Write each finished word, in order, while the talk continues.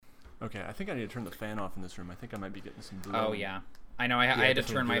Okay, I think I need to turn the fan off in this room. I think I might be getting some blow. Oh, yeah. I know. I had to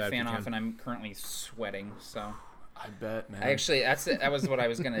turn my fan off, and I'm currently sweating, so... I bet, man. That was what I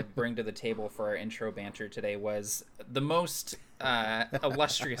was going to bring to the table for our intro banter today, was the most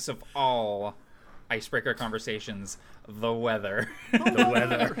illustrious of all icebreaker conversations, the weather. The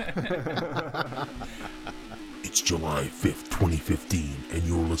weather. It's July 5th, 2015, and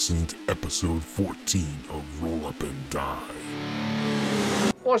you're listening to episode 14 of Roll Up and Die.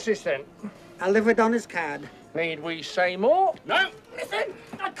 What's this then? I'll live it on his card. Need we say more? No! Listen!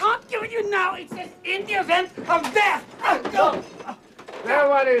 I can't give it you now! It says in the event of death! No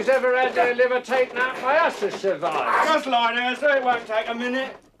one who's ever had their liver taken out by us has survived. Just lie there, so it won't take a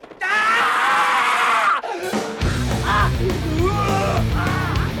minute.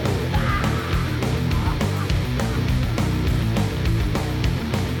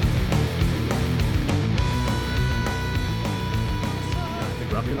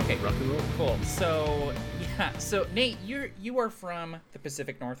 Okay, rock and roll. Cool. So Nate, you are from the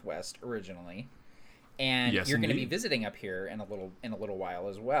Pacific Northwest originally, and Yes, you're going to be indeed. visiting up here in a little while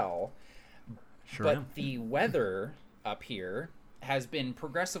as well. Sure But am. the weather up here has been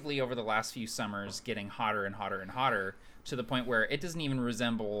progressively over the last few summers getting hotter and hotter and hotter to the point where it doesn't even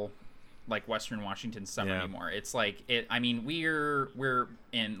resemble like Western Washington summer anymore. It's like we're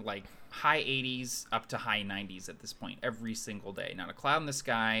in like high 80s up to high 90s at this point every single day. Not a cloud in the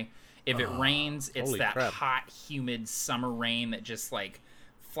sky. If it rains, it's holy that crap. hot, humid summer rain that just like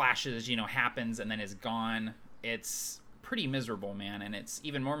flashes, happens and then is gone. It's pretty miserable, man, and it's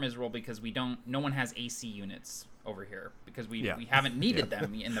even more miserable because no one has AC units over here because we haven't needed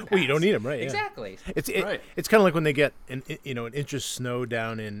them in the past. Well, you don't need them, right? Yeah. Exactly. It's Right. It's kind of like when they get an inch of snow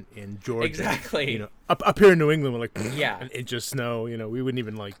down in Georgia. Exactly. Up here in New England, we're like Yeah. an inch of snow. We wouldn't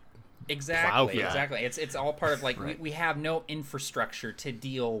even like. Exactly. Wow. Exactly. It's all part of like Right. we have no infrastructure to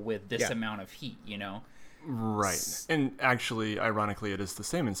deal with this Yeah. amount of heat, Right. And actually, ironically, it is the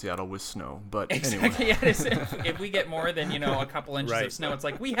same in Seattle with snow. But Exactly. anyway. Yeah, if we get more than a couple inches Right. of snow, it's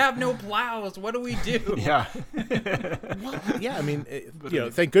like we have no plows. What do we do? Yeah. Yeah, I mean,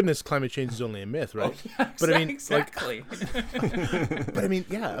 thank goodness climate change is only a myth, right? But I mean, exactly. But I mean,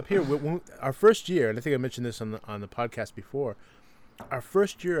 yeah, up here, when our first year, and I think I mentioned this on the podcast before, our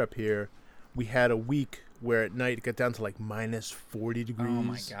first year up here, we had a week where at night it got down to like minus 40 degrees. Oh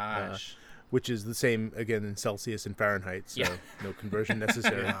my gosh. Which is the same again in Celsius and Fahrenheit, so no conversion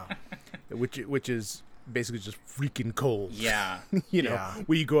necessary. Which is basically just freaking cold. Yeah. Yeah.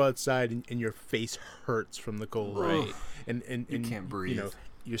 Where you go outside and your face hurts from the cold. Right. And You can't breathe.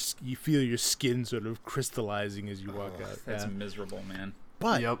 You feel your skin sort of crystallizing as you walk out. That's Yeah. miserable, man.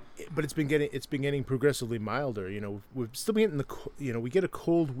 But Yep. but it's been getting progressively milder. We've still been getting we get a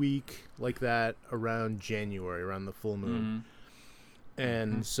cold week like that around January, around the full moon,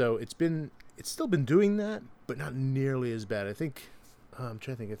 and so it's still been doing that, but not nearly as bad. I think I'm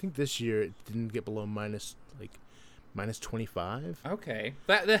trying to think. I think this year it didn't get below minus 25. Okay.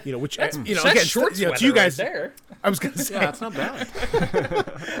 Which that's again, short to weather you guys, right there. I was gonna say, Yeah, that's not bad.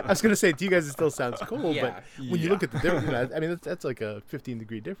 I was gonna say to you guys, it still sounds cold, Yeah. but when you look at the difference, I mean, that's like a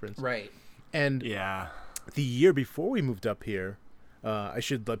 15-degree difference, Right. And Yeah. the year before we moved up here, I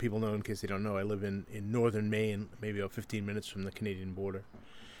should let people know in case they don't know, I live in northern Maine, maybe about 15 minutes from the Canadian border.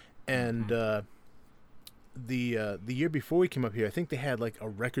 And the year before we came up here, I think they had like a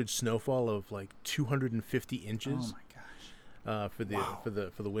record snowfall of like 250 inches. Oh my gosh.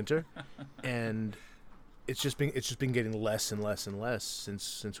 For the winter. And it's just been getting less and less and less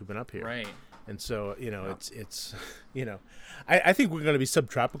since we've been up here. Right. And so, it's I think we're going to be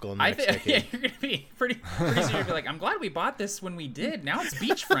subtropical in the next decade. Yeah, you're gonna be pretty soon. You're gonna be like, I'm glad we bought this when we did. Now it's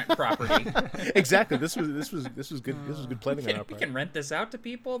beachfront property. Exactly. This was good. This was good planning on our We part. can rent this out to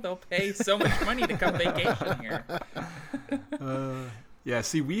people. They'll pay so much money to come vacation here. Yeah,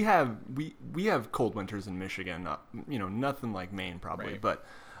 see, we have cold winters in Michigan. Nothing like Maine probably, Right. but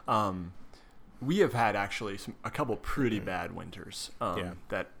we have had actually a couple pretty bad winters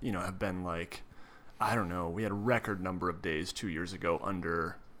that have been like, I don't know. We had a record number of days 2 years ago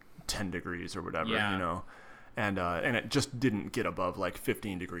under 10 degrees or whatever. Yeah. And it just didn't get above like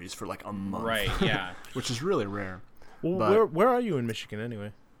 15 degrees for like a month. Right. Yeah. Which is really rare. Well, But- where are you in Michigan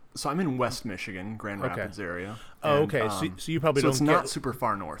anyway? So I'm in West Michigan, Grand Okay. Rapids area. Oh, And, okay. So you probably so don't it's not get- super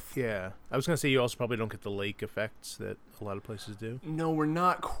far north. Yeah. I was going to say you also probably don't get the lake effects that a lot of places do. No, we're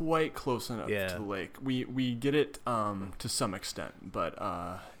not quite close enough Yeah. to the lake. We get it to some extent, but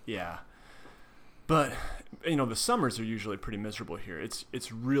yeah. But the summers are usually pretty miserable here.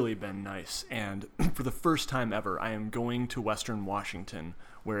 It's really been nice, and for the first time ever, I am going to Western Washington,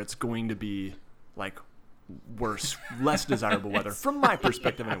 where it's going to be like worse, less desirable weather from my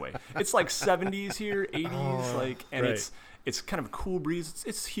perspective anyway. It's like 70s here, 80s, and right. it's kind of a cool breeze.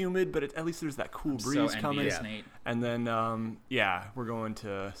 It's humid, but at least there's that cool breeze so coming. envious, Nate. And then we're going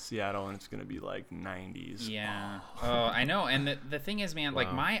to Seattle, and it's going to be like 90s. Yeah. Oh, I know. And the thing is, man,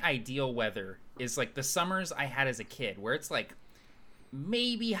 like my ideal weather is like the summers I had as a kid, where it's like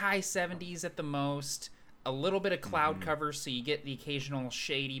maybe high 70s at the most, a little bit of cloud cover, so you get the occasional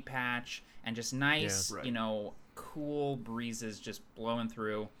shady patch, and just nice, cool breezes just blowing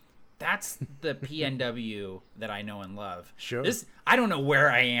through. That's the PNW that I know and love. Sure. I don't know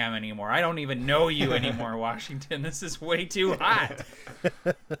where I am anymore. I don't even know you anymore, Washington. This is way too hot.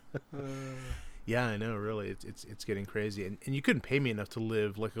 Yeah, I know. Really, it's getting crazy, and you couldn't pay me enough to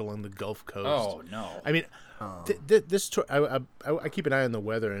live like along the Gulf Coast. Oh no! I mean, I keep an eye on the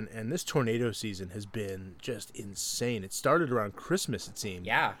weather, and this tornado season has been just insane. It started around Christmas, it seemed.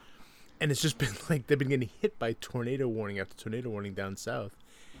 Yeah. And it's just been like they've been getting hit by tornado warning after tornado warning down south.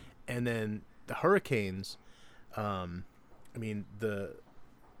 And then the hurricanes, I mean, the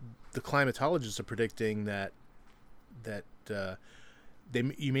climatologists are predicting that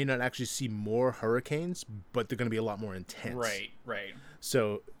you may not actually see more hurricanes, but they're going to be a lot more intense. Right.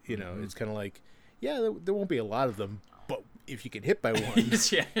 So, it's kind of like, there won't be a lot of them, but if you get hit by one...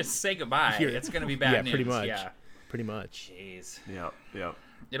 just say goodbye. It's going to be bad news. Pretty much. Yeah, pretty much. Jeez. Yep.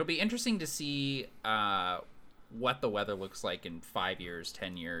 It'll be interesting to see what the weather looks like in 5 years,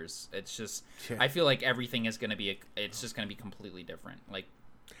 10 years. It's just, I feel like everything is going to be, it's just going to be completely different. Like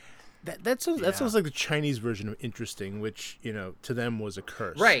that sounds like the Chinese version of interesting, which, to them was a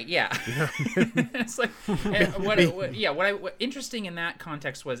curse. Right. Yeah. It's like, what interesting in that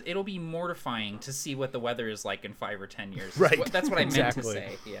context was it'll be mortifying to see what the weather is like in 5 or 10 years. Right. That's what I meant to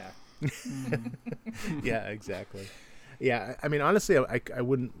say. Yeah. Yeah, exactly. Yeah. I mean, honestly, I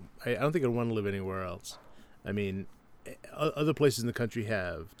don't think I'd want to live anywhere else. I mean, other places in the country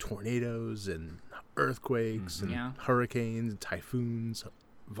have tornadoes and earthquakes and hurricanes and typhoons,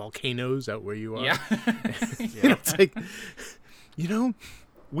 volcanoes out where you are. Yeah. It's like,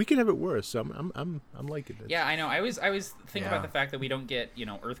 we can have it worse. So I'm liking it. Yeah, I know. I always think about the fact that we don't get,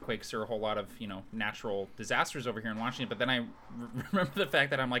 earthquakes or a whole lot of, natural disasters over here in Washington. But then I remember the fact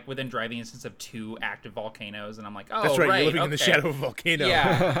that I'm like within driving distance of 2 active volcanoes, and I'm like, oh, that's right. You're living in the shadow of a volcano.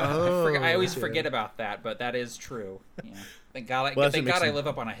 Yeah. I always forget about that, but that is true. Yeah. Thank God. I live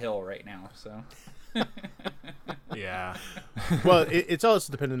up on a hill right now. So. Yeah. Well, it's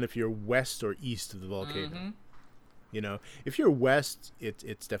also dependent if you're west or east of the volcano. Mm-hmm. If you're west,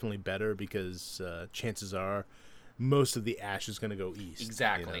 it's definitely better because chances are most of the ash is going to go east.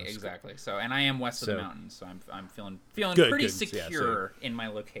 Exactly. So, and I am west of the mountains, so I'm feeling pretty secure in my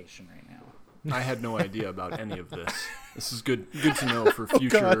location right now. I had no idea about any of this. This is good to know for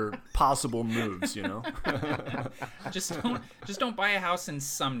future possible moves, Just don't buy a house in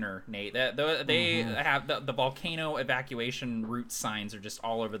Sumner, Nate. They have the volcano evacuation route signs are just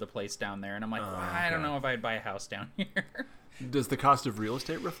all over the place down there, and I'm like, I don't know if I'd buy a house down here. Does the cost of real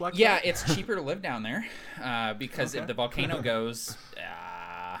estate reflect that? Yeah, it's cheaper to live down there because if the volcano goes,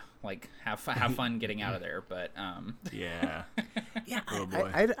 have fun getting out of there. But yeah. Oh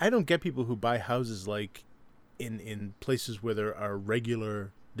boy. I don't get people who buy houses like in places where there are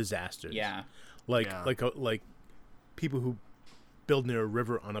regular disasters. Yeah. Like people who build near a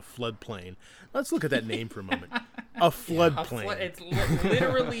river on a floodplain. Let's look at that name for a moment. A floodplain. It's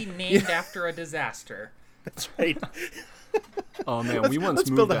literally named after a disaster. That's right. Oh man, let's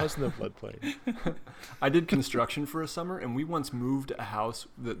build a house in the floodplain. I did construction for a summer, and we once moved a house.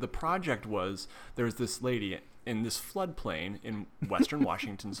 The project was there's this lady in this floodplain in Western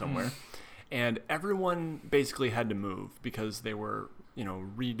Washington somewhere, and everyone basically had to move because they were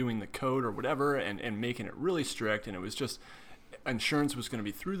redoing the code or whatever and making it really strict, and it was just insurance was going to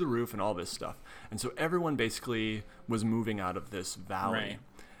be through the roof and all this stuff, and so everyone basically was moving out of this valley. Right.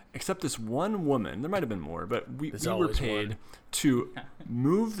 Except this one woman, there might have been more, but we were paid to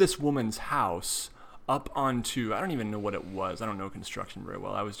move this woman's house up onto, I don't even know what it was. I don't know construction very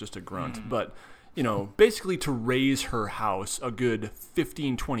well. I was just a grunt. But, basically to raise her house a good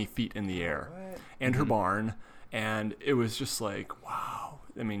 15, 20 feet in the air and her barn. And it was just like, wow.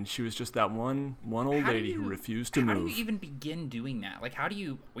 I mean, she was just that one old lady who refused to move. How do you even begin doing that? Like,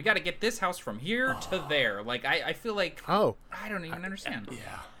 we got to get this house from here to there. Like, I feel like, I don't even understand.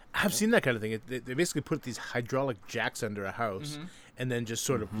 Yeah. I've seen that kind of thing. They basically put these hydraulic jacks under a house and then just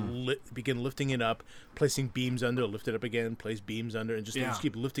sort of begin lifting it up, placing beams under, lift it up again, place beams under, and just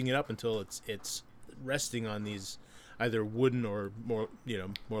keep lifting it up until it's resting on these either wooden or more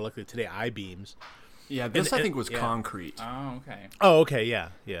likely today I-beams. Yeah, this I think was concrete. Oh, okay. Oh, okay, yeah.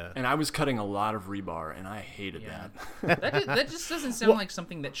 And I was cutting a lot of rebar, and I hated that. that just doesn't sound like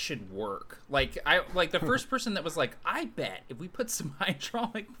something that should work. Like the first person that was like, I bet if we put some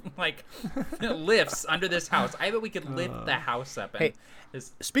hydraulic lifts under this house, I bet we could lift the house up. And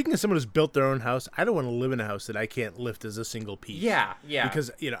speaking of someone who's built their own house, I don't want to live in a house that I can't lift as a single piece. Yeah.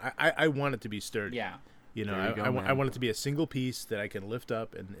 Because I want it to be sturdy. Yeah. I want it to be a single piece that I can lift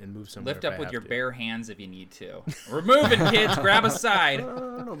up and move somewhere. Lift up with your bare hands if you need to. We're moving, kids. Grab a side. I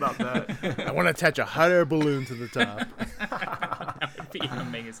don't know about that. I want to attach a hot air balloon to the top. That would be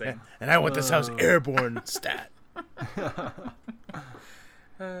amazing. And I want this house airborne stat.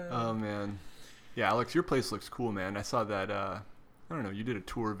 Oh, man. Yeah, Alex, your place looks cool, man. I saw that, I don't know, you did a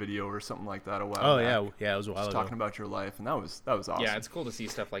tour video or something like that a while back. Yeah, it was a while ago. Talking about your life, and that was awesome. Yeah, it's cool to see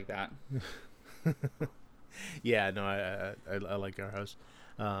stuff like that. Yeah, no, I like our house.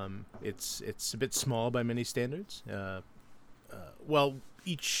 It's a bit small by many standards. Well,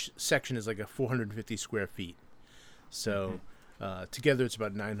 each section is like a 450 square feet, so together it's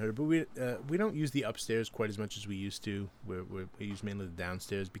about 900. But we don't use the upstairs quite as much as we used to. We use mainly the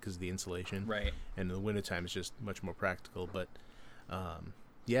downstairs because of the insulation. Right. And in the wintertime, it's just much more practical. But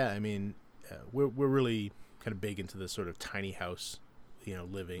yeah, I mean, we're really kind of big into this sort of tiny house,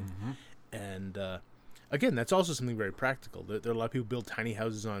 living. Mm-hmm. And again, that's also something very practical. There are a lot of people who build tiny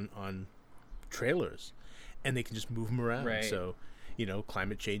houses on trailers, and they can just move them around. Right. So,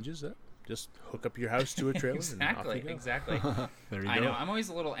 climate changes. Just hook up your house to a trailer. Exactly. There you I go. know. I'm always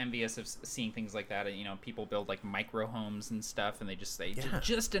a little envious of seeing things like that. And, people build like micro homes and stuff, and they just say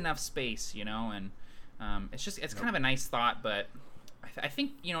just enough space, and it's kind of a nice thought, but. I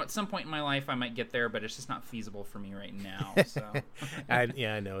think at some point in my life I might get there, but it's just not feasible for me right now. So I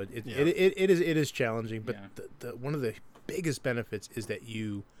know it is challenging, but the one of the biggest benefits is that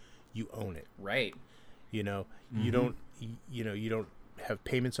you own it. Right. You don't have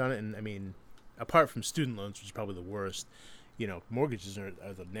payments on it, and I mean, apart from student loans, which is probably the worst, mortgages are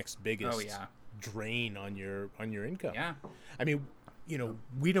the next biggest drain on your income. Yeah. I mean,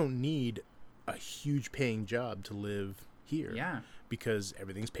 we don't need a huge paying job to live here. Yeah. Because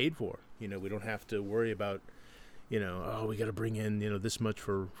everything's paid for. We don't have to worry about, we got to bring in, this much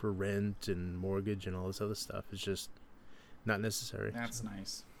for rent and mortgage and all this other stuff. It's just not necessary. That's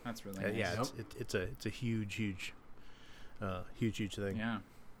nice. That's really nice. Yeah, it's a huge thing. Yeah.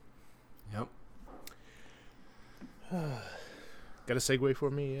 Yep. Got a segue for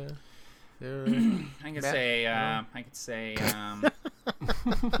me? There, I could say.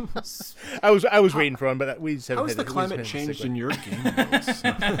 I was waiting for him, but we just haven't. How has the climate changed in your game modes?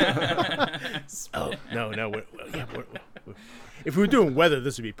 Oh no! If we were doing weather,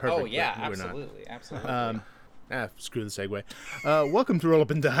 this would be perfect. Oh yeah, absolutely. Screw the segue. Welcome to Roll Up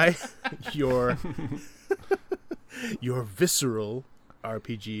and Die, your visceral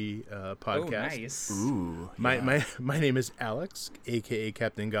RPG podcast. Oh, nice. Ooh. My name is Alex, aka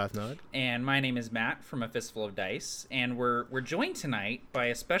Captain Gothnod. And my name is Matt from A Fistful of Dice, and we're joined tonight by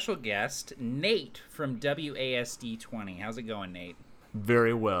a special guest, Nate from WASD 20. How's it going, Nate?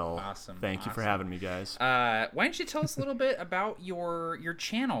 Very well. Awesome. Thank you for having me, guys. Why don't you tell us a little bit about your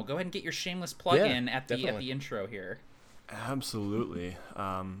channel? Go ahead and get your shameless plug in at the intro here. Absolutely.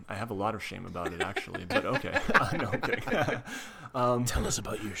 I have a lot of shame about it, actually, but okay. No, I'm kidding. Tell us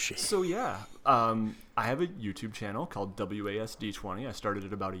about your shame. So, yeah, I have a YouTube channel called WASD20. I started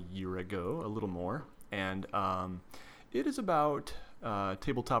it about a year ago, a little more, and it is about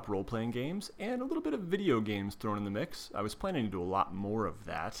tabletop role-playing games and a little bit of video games thrown in the mix. I was planning to do a lot more of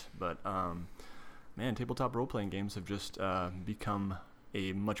that, but, man, tabletop role-playing games have just become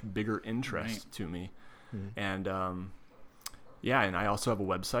a much bigger interest to me. Mm-hmm. And, yeah, and I also have a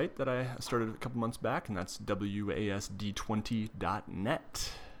website that I started a couple months back, and that's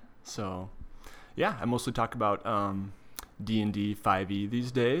wasd20.net. So, yeah, I mostly talk about D&D 5e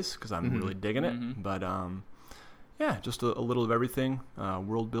these days because I'm really digging it. But, yeah, just a little of everything,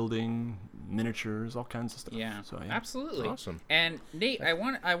 world building, miniatures, all kinds of stuff. Yeah, so, absolutely. Awesome. And, Nate, I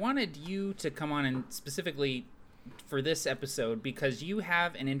wanted you to come on and specifically for this episode because you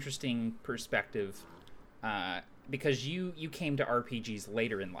have an interesting perspective because you came to RPGs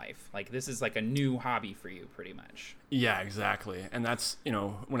later in life. Like, this is like a new hobby for you, pretty much. Yeah, exactly. And that's,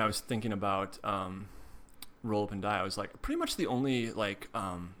 when I was thinking about Roll Up and Die, I was like, pretty much the only, like,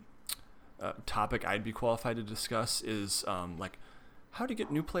 topic I'd be qualified to discuss is, like, how to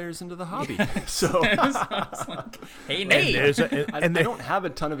get new players into the hobby. So, like, hey, Nate. I don't have a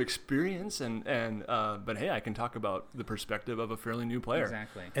ton of experience, but hey, I can talk about the perspective of a fairly new player.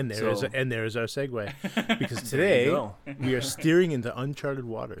 Exactly. And there's our segue, because today we are steering into uncharted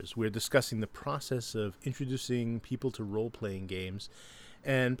waters. We're discussing the process of introducing people to role-playing games,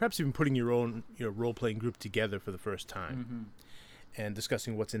 and perhaps even putting your own role-playing group together for the first time, and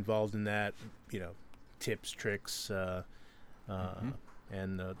discussing what's involved in that. Tips, tricks.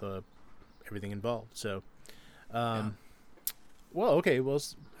 And the everything involved. So, well, okay. Well,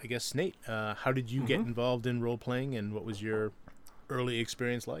 I guess Nate, how did you get involved in role playing, and what was your early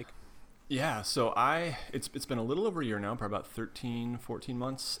experience like? Yeah, so it's been a little over a year now, probably about 13, 14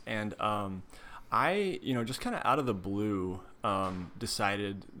 months, and I just kind of out of the blue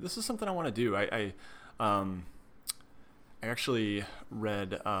decided this is something I want to do. I actually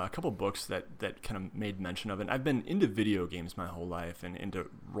read a couple books that kind of made mention of it. I've been into video games my whole life and into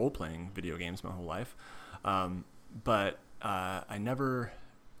role-playing video games my whole life. But I never...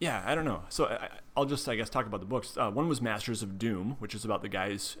 Yeah, I don't know. So I'll just, I guess, talk about the books. One was Masters of Doom, which is about the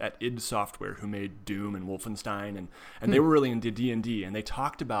guys at id Software who made Doom and Wolfenstein. And they were really into D&D. And they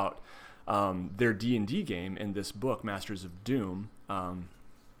talked about their D&D game in this book, Masters of Doom.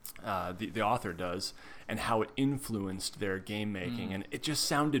 The author does, and how it influenced their game making, and it just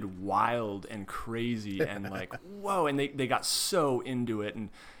sounded wild and crazy and like whoa, and they got so into it,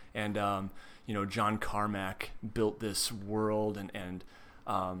 and John Carmack built this world, and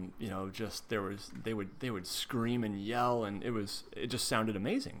just they would scream and yell, and it just sounded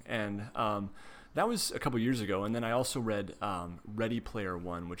amazing, and that was a couple years ago. And then I also read Ready Player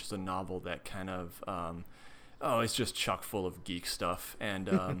One, which is a novel that kind of it's just chock full of geek stuff,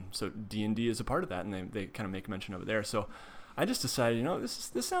 and so D&D is a part of that, and they kind of make mention of it there. So I just decided,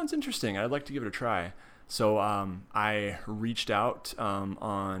 this sounds interesting. I'd like to give it a try. So I reached out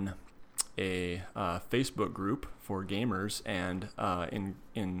on a Facebook group for gamers and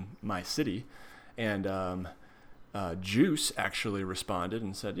in my city, and Juice actually responded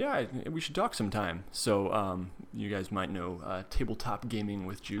and said, "Yeah, we should talk sometime." So you guys might know Tabletop Gaming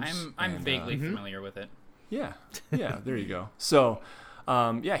with Juice. I'm vaguely familiar with it. Yeah, there you go. So,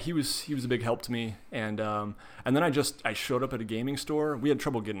 he was a big help to me, and then I showed up at a gaming store. We had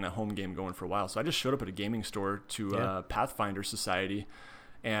trouble getting a home game going for a while, so I just showed up at a gaming store to Pathfinder Society,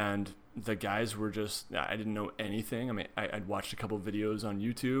 and the guys were I didn't know anything. I mean, I'd watched a couple of videos on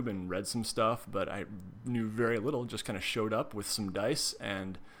YouTube and read some stuff, but I knew very little. Just kind of showed up with some dice,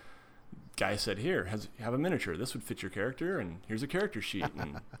 and guy said, "Here, have a miniature. This would fit your character, and here's a character sheet,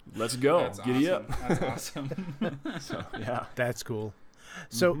 and let's go. That's Giddy awesome. up." That's awesome. So yeah, that's cool.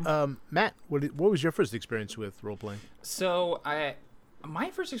 So, Matt, what was your first experience with role playing? So my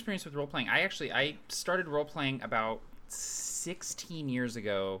first experience with role playing, I started role playing about 16 years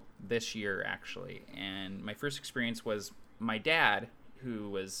ago this year, actually, and my first experience was my dad, who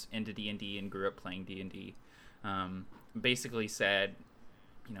was into D&D and grew up playing D&D, basically said,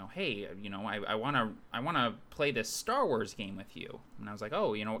 hey, I want to play this Star Wars game with you. And I was like, oh,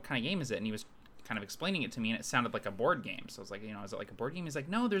 what kind of game is it? And he was kind of explaining it to me, and it sounded like a board game. So I was like, is it like a board game? He's like,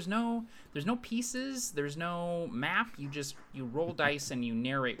 no, there's no pieces, there's no map. You roll dice and you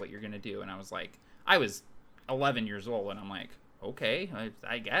narrate what you're gonna do. And I was 11 years old, and I'm like, okay,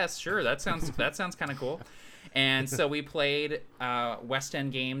 I guess, sure, that sounds kind of cool. And so we played West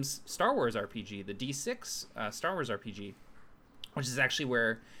End Games Star Wars RPG, the D6 Star Wars RPG, which is actually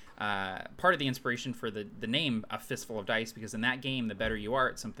where part of the inspiration for the name A Fistful of Dice, because in that game, the better you are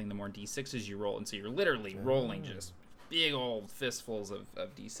at something, the more D6s you roll, and so you're literally rolling just big old fistfuls of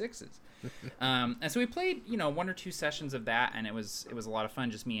D6s. And so we played, 1 or 2 sessions of that, and it was a lot of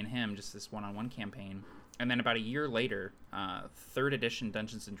fun, just me and him, just this one-on-one campaign. And then about a year later, 3rd edition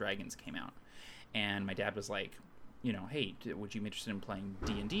Dungeons & Dragons came out, and my dad was like, hey, would you be interested in playing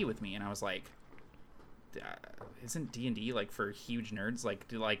D&D with me? And I was like, isn't D&D for huge nerds?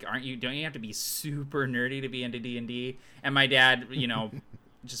 Don't you have to be super nerdy to be into D&D? And my dad,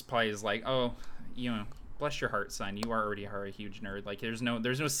 just probably is like, oh, bless your heart, son, you already are a huge nerd. There's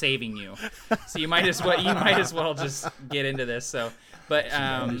no saving you, so you might as well just get into this. So, but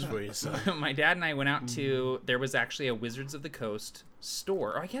my dad and I went out to, there was actually a Wizards of the Coast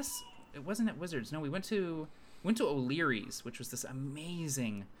store. Or I guess it wasn't at Wizards. No, we went to O'Leary's, which was this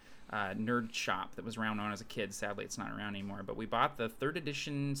amazing nerd shop that was around when I was a kid. Sadly, it's not around anymore, but we bought the 3rd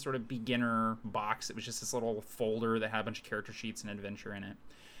edition sort of beginner box. It was just this little folder that had a bunch of character sheets and adventure in it,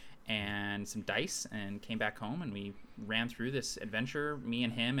 and some dice, and came back home, and we ran through this adventure, me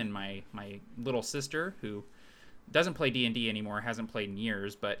and him and my little sister, who doesn't play D&D anymore, hasn't played in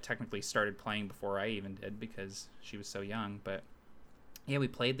years, but technically started playing before I even did because she was so young. But yeah, we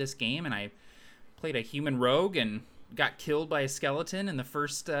played this game, and I played a human rogue and got killed by a skeleton in the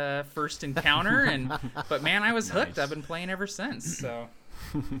first encounter, but man, I was hooked. I've been playing ever since. So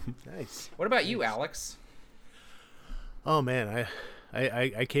Nice. what about you, Alex? Oh man,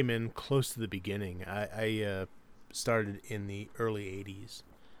 I came in close to the beginning. I started in the early '80s.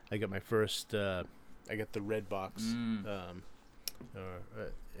 I got my first. I got the red box, and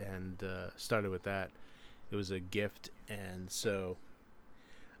started with that. It was a gift, and so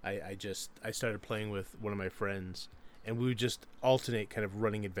I started playing with one of my friends, and we would just alternate kind of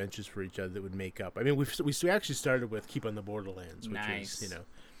running adventures for each other that would make up. I mean, we actually started with Keep on the Borderlands, which is, you know,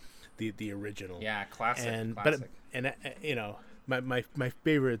 the original. Yeah, classic. But you know, my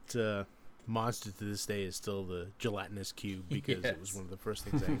favorite monster to this day is still the gelatinous cube, because it was one of the first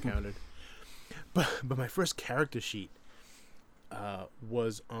things I encountered. But my first character sheet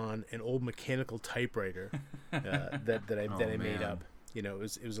was on an old mechanical typewriter that I made up. You know,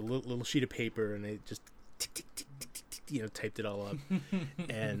 it was a little sheet of paper, and I just tick, tick, tick, tick, tick, tick, you know, typed it all up.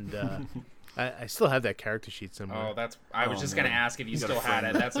 And I still have that character sheet somewhere. Oh, I was just gonna ask if you still had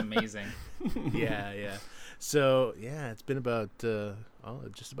it. That's amazing. Yeah. So yeah, it's been about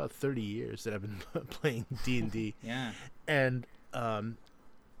just about 30 years that I've been playing D&D. Yeah. And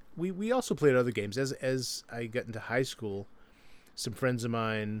we also played other games as I got into high school. Some friends of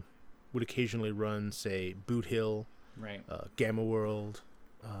mine would occasionally run, say, Boot Hill, right, Gamma World.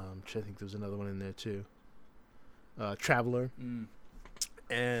 Which I think there was another one in there too. Traveler.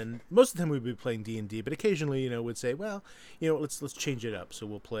 And most of the time we'd be playing D&D, but occasionally, you know, we'd say, well, you know, let's change it up. So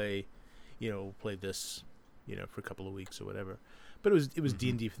we'll play this, you know, for a couple of weeks or whatever. But it was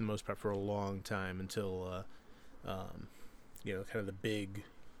D&D for the most part for a long time until, you know, kind of the big,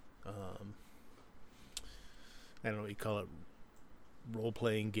 I don't know what you call it,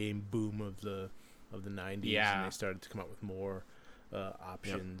 role-playing game boom of the 90s. Yeah. And they started to come up with more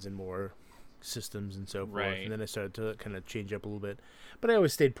options and more systems and so forth. Right. And then I started to kind of change up a little bit. But I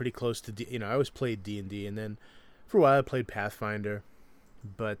always stayed pretty close to, you know, I always played D&D. And then for a while I played Pathfinder.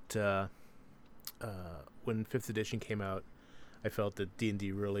 But when 5th edition came out, I felt that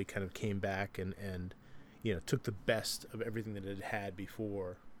D&D really kind of came back and you know, took the best of everything that it had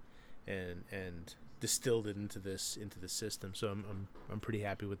before and distilled it into the system. So I'm pretty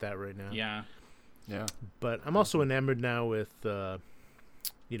happy with that right now. Yeah. But I'm also enamored now with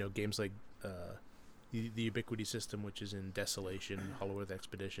you know, games like the Ubiquity system, which is in Desolation, Hollow Earth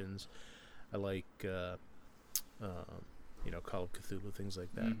Expeditions. I like you know, Call of Cthulhu, things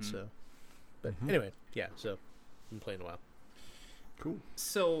like that. So, but anyway, yeah. So I've been playing a while. Cool.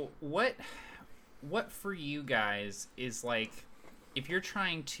 So what for you guys is, like, if you're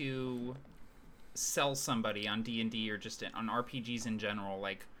trying to sell somebody on D&D or just on RPGs in general,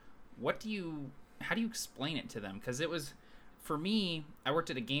 like, how do you explain it to them? Because it was, for me, I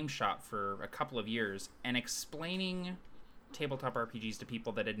worked at a game shop for a couple of years, and explaining tabletop RPGs to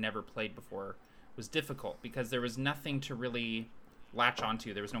people that had never played before was difficult because there was nothing to really latch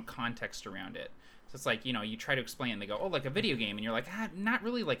onto. There was no context around it. So it's like, you know, you try to explain it and they go, oh, like a video game. And you're like, not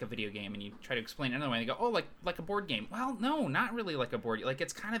really like a video game. And you try to explain it another way and they go, oh, like a board game. Well, no, not really like a board. Like,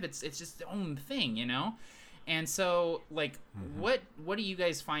 it's kind of, it's just its own thing, you know? And so, like, what do you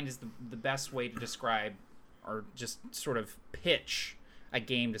guys find is the best way to describe or just sort of pitch a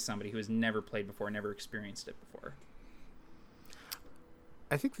game to somebody who has never played before, never experienced it before?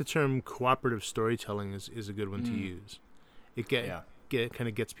 I think the term cooperative storytelling is a good one to use. It kind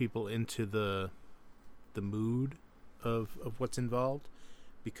of gets people into the mood of what's involved,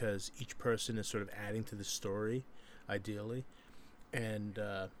 because each person is sort of adding to the story, ideally. And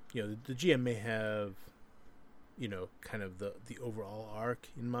you know, the GM may have, you know, kind of the overall arc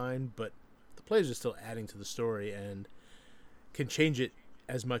in mind, but the players are still adding to the story and can change it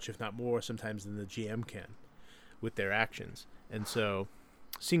as much, if not more, sometimes than the GM can with their actions. And so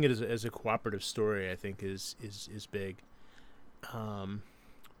seeing it as a cooperative story, I think, is big.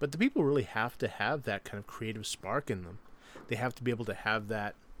 But the people really have to have that kind of creative spark in them. They have to be able to have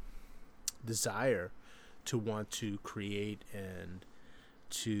that desire to want to create and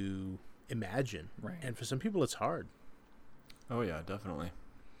to imagine. Right. And for some people, it's hard. Oh yeah, definitely.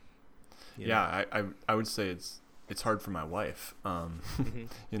 Yeah, I would say it's hard for my wife.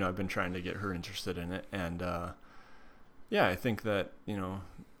 You know, I've been trying to get her interested in it, and yeah, I think that, you know,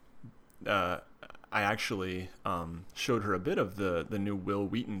 I actually showed her a bit of the new Will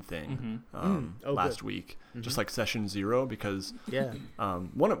Wheaton thing last week, just like session 0, because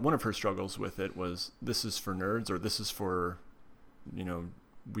one of her struggles with it was, this is for nerds, or this is for, you know,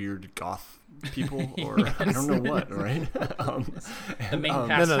 weird goth people, or I don't know what, right? The main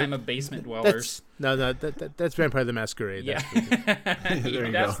pastime of basement dwellers. That's Vampire the Masquerade. Yeah, There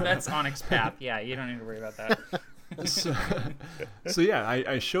you go. That's Onyx Path. Yeah, you don't need to worry about that. So yeah,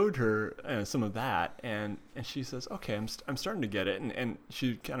 I showed her some of that, and she says, okay, I'm starting to get it, and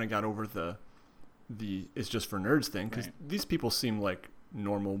she kind of got over the it's just for nerds thing, because these people seem like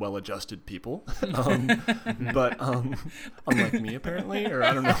normal, well-adjusted people, but unlike me apparently, or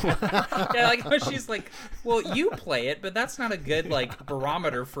I don't know. Yeah, like when she's like, well, you play it, but that's not a good like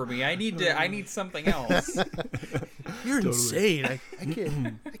barometer for me. I need something else. You're insane. I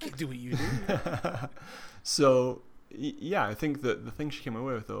can't do what you do. So yeah, I think the thing she came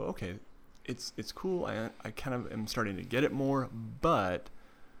away with, though, okay, it's cool. I kind of am starting to get it more, but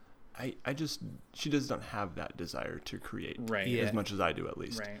she doesn't have that desire to create as much as I do, at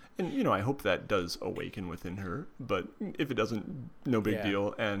least. Right. And I hope that does awaken within her, but if it doesn't, no big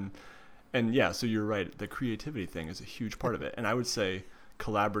deal. And yeah, so you're right, the creativity thing is a huge part of it, and I would say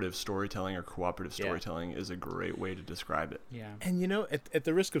collaborative storytelling or cooperative storytelling is a great way to describe it. Yeah. And at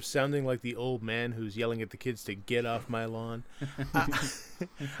the risk of sounding like the old man who's yelling at the kids to get off my lawn,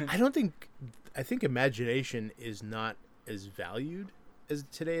 I think imagination is not as valued as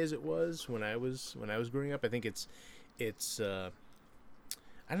today as it was when I was growing up. I think it's I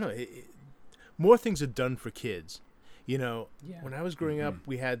don't know, more things are done for kids. When I was growing up,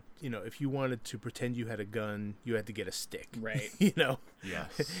 we had, if you wanted to pretend you had a gun, you had to get a stick. Right.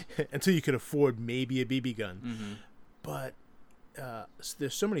 Yes. Until you could afford maybe a BB gun. Mm-hmm. But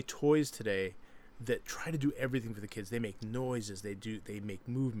there's so many toys today that try to do everything for the kids. They make noises, they make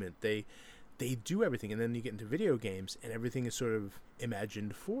movement, they do everything. And then you get into video games and everything is sort of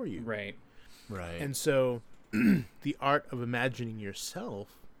imagined for you. Right. And so the art of imagining yourself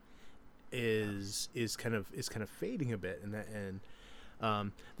is kind of fading a bit, and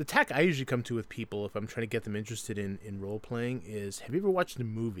the tack I usually come to with people if I'm trying to get them interested in role playing is, have you ever watched a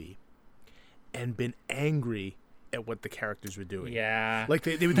movie and been angry at what the characters were doing? Yeah, like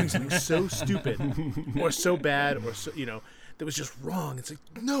they were doing something so stupid or so bad or so that was just wrong. It's like,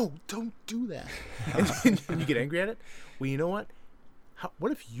 no, don't do that, and you get angry at it. Well, you know what?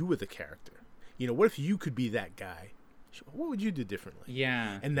 What if you were the character? What if you could be that guy? What would you do differently?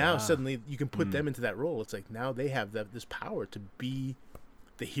 Yeah. And now suddenly you can put them into that role. It's like now they have this power to be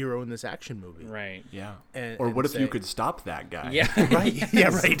the hero in this action movie. Right. Yeah. And what if you could stop that guy? Yeah. Right. Yeah,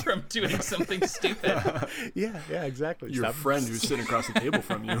 right. From doing something stupid. Yeah, exactly. Your friend who's sitting across the table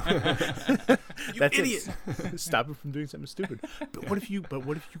from you. That's idiot. Stop him from doing something stupid. But what if you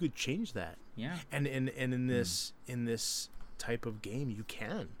could change that? Yeah. And in this type of game you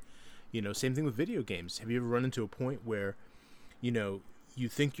can. Same thing with video games. Have you ever run into a point where, you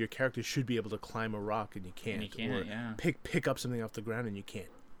think your character should be able to climb a rock and you can't? Or pick up something off the ground and you can't.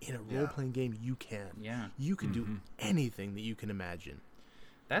 In a role-playing game, you can. Yeah. You can do anything that you can imagine.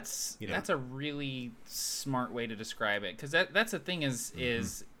 That's a really smart way to describe it, because that's the thing is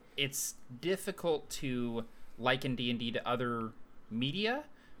it's difficult to liken D&D to other media,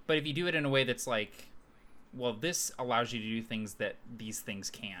 but if you do it in a way that's like, well, this allows you to do things that these things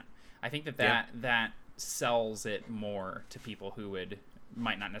can't. I think that sells it more to people who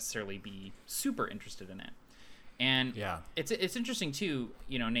might not necessarily be super interested in it. And it's interesting too,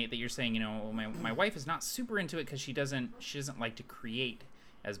 Nate, that you're saying, my wife is not super into it because she doesn't like to create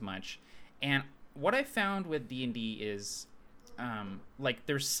as much. And what I found with D&D is like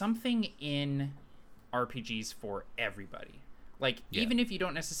there's something in RPGs for everybody. Like even if you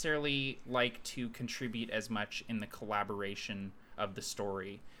don't necessarily like to contribute as much in the collaboration of the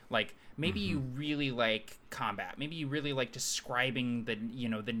story, like maybe you really like combat, maybe you really like describing the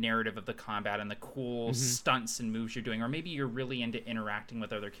the narrative of the combat and the cool stunts and moves you're doing, or maybe you're really into interacting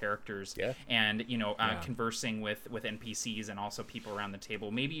with other characters and conversing with NPCs and also people around the table.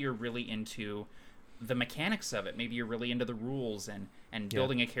 Maybe you're really into the mechanics of it, maybe you're really into the rules and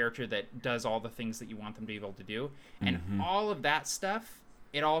building a character that does all the things that you want them to be able to do, and all of that stuff,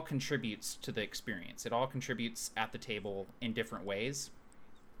 it all contributes to the experience. It all contributes at the table in different ways.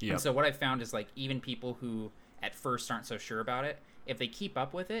 Yep. And so what I found is, like, even people who at first aren't so sure about it, if they keep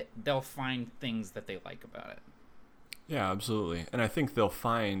up with it, they'll find things that they like about it. Yeah, absolutely. And I think they'll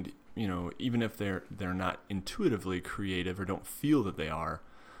find, even if they're not intuitively creative or don't feel that they are,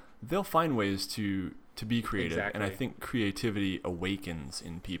 they'll find ways to be creative. Exactly. And I think creativity awakens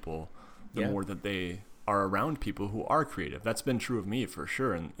in people the more that they are around people who are creative. That's been true of me for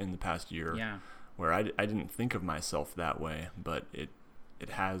sure in the past year, where I didn't think of myself that way, but it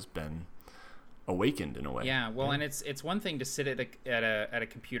has been awakened in a way. Yeah, well, and it's one thing to sit at a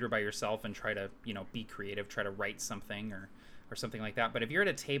computer by yourself and try to be creative, try to write something or or something like that. But if you're at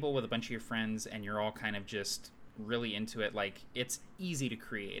a table with a bunch of your friends and you're all kind of just really into it, like, it's easy to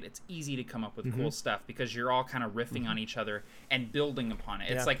create. It's easy to come up with cool stuff because you're all kind of riffing on each other and building upon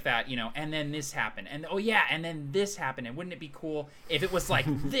it. It's like that, you know, and then this happened, and oh yeah, and then this happened, and wouldn't it be cool if it was like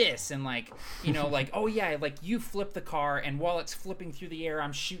this, and like, you know, like, oh yeah, like you flip the car, and while it's flipping through the air,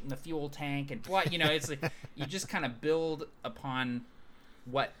 I'm shooting the fuel tank, and what, you know, it's like you just kind of build upon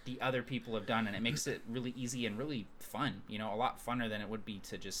what the other people have done, and it makes it really easy and really fun, you know, a lot funner than it would be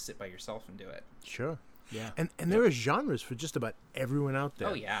to just sit by yourself and do it. Sure. Yeah. And there are genres for just about everyone out there.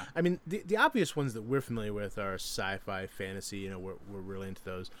 Oh, yeah. I mean, the obvious ones that we're familiar with are sci-fi, fantasy, you know, we're really into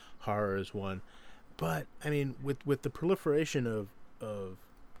those. Horror is one. But, I mean, with the proliferation of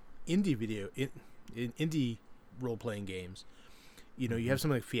indie indie role-playing games, you know, you have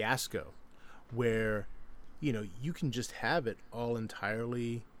something like Fiasco, where, you know, you can just have it all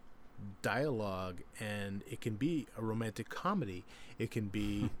entirely dialogue, and it can be a romantic comedy. It can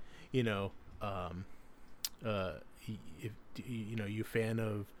be, you know, if you know, you a fan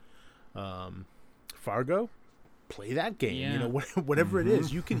of Fargo, play that game. Yeah. You know, whatever it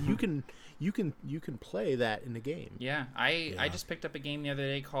is, you can play that in the game. Yeah, I just picked up a game the other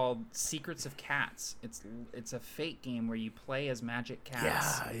day called Secrets of Cats. It's a fate game where you play as magic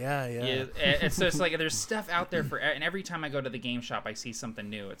cats. Yeah. And so it's like there's stuff out there for, and every time I go to the game shop, I see something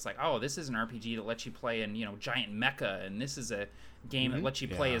new. It's like, oh, this is an RPG that lets you play in, you know, giant mecha, and this is a game that lets you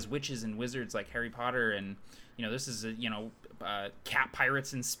play as witches and wizards like Harry Potter, and you know, this is a, you know, cat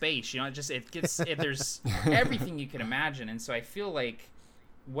pirates in space. You know, there's everything you can imagine, and so I feel like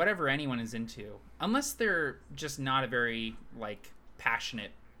whatever anyone is into, unless they're just not a very like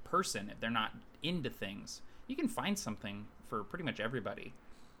passionate person, if they're not into things, you can find something for pretty much everybody.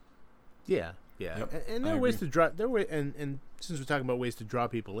 Yeah. Yep, and there are ways to draw. And since we're talking about ways to draw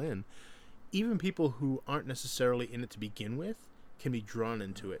people in, even people who aren't necessarily in it to begin with can be drawn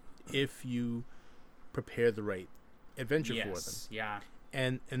into it if you prepare the right adventure for them. Yeah.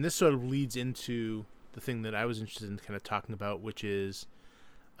 And this sort of leads into the thing that I was interested in kind of talking about, which is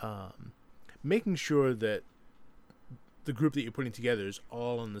making sure that the group that you're putting together is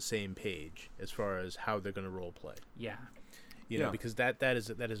all on the same page as far as how they're going to role play. Yeah. You know, because that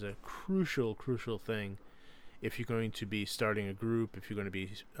is a crucial thing if you're going to be starting a group, if you're going to be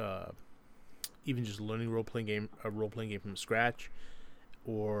even just learning a role playing game from scratch,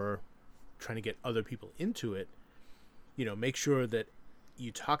 or trying to get other people into it. You know, make sure that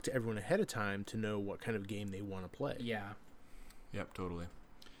you talk to everyone ahead of time to know what kind of game they want to play. Yeah. Yep, totally.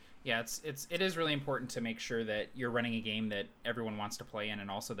 Yeah, it is really important to make sure that you're running a game that everyone wants to play in, and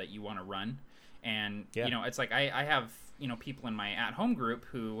also that you want to run. And you know, it's like I have, you know, people in my at-home group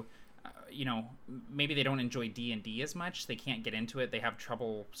who, you know, maybe they don't enjoy D&D as much. They can't get into it. They have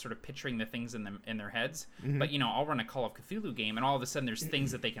trouble sort of picturing the things in their heads. But, you know, I'll run a Call of Cthulhu game, and all of a sudden there's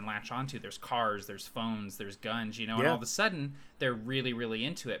things that they can latch onto. There's cars, there's phones, there's guns, you know, and all of a sudden they're really, really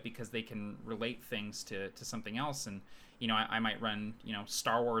into it because they can relate things to something else. And, you know, I might run, you know,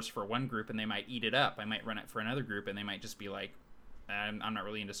 Star Wars for one group, and they might eat it up. I might run it for another group, and they might just be like, I'm not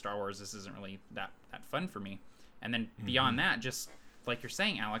really into Star Wars. This isn't really that fun for me. And then beyond that, just like you're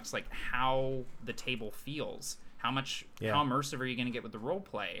saying, Alex, like how the table feels, how immersive are you going to get with the role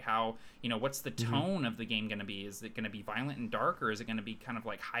play? How, you know, what's the tone of the game going to be? Is it going to be violent and dark, or is it going to be kind of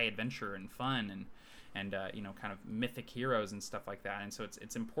like high adventure and fun and you know, kind of mythic heroes and stuff like that? And so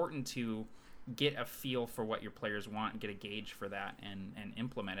it's important to get a feel for what your players want and get a gauge for that and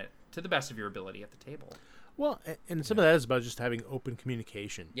implement it to the best of your ability at the table. Well, and some of that is about just having open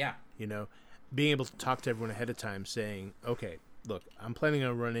communication. Yeah. You know, being able to talk to everyone ahead of time, saying, okay, look, I'm planning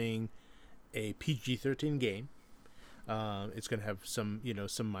on running a PG-13 game. It's going to have some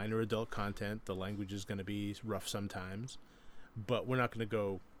minor adult content. The language is going to be rough sometimes, but we're not going to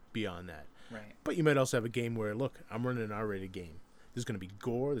go beyond that. Right. But you might also have a game where, look, I'm running an R-rated game. There's going to be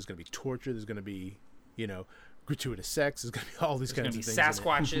gore. There's going to be torture. There's going to be, you know, gratuitous sex. There's going to be all these kinds of things.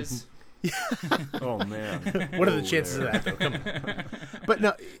 Sasquatches. Oh man, what are the chances of that, though? Come on. But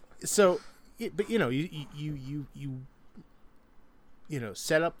no, so, but you know, you know,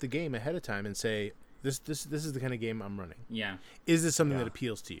 set up the game ahead of time and say, this is the kind of game I'm running. Yeah. Is this something that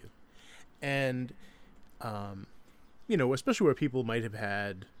appeals to you? And, you know, especially where people might have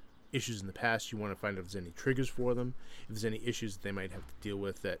had issues in the past, you want to find out if there's any triggers for them, if there's any issues that they might have to deal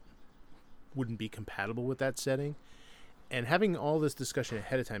with that wouldn't be compatible with that setting. And having all this discussion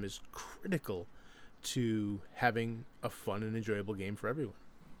ahead of time is critical to having a fun and enjoyable game for everyone.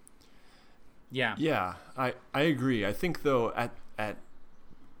 Yeah. Yeah, I agree. I think though at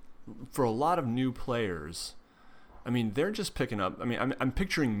for a lot of new players, I mean, they're just picking up. I mean, I'm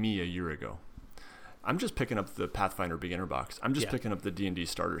picturing me a year ago, I'm just picking up the Pathfinder beginner box. I'm just picking up the D&D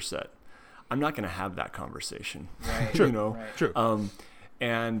starter set. I'm not going to have that conversation. Right. You know? Right. True.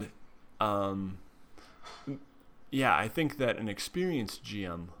 Yeah, I think that an experienced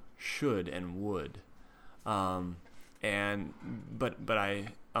GM should and would. But I,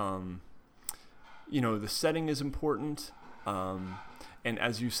 the setting is important. And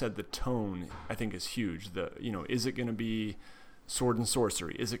as you said, the tone, I think, is huge. Is it going to be sword and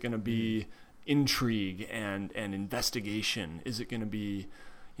sorcery? Is it going to be intrigue and investigation? Is it going to be,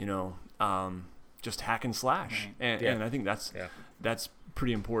 just hack and slash? Right. And I think that's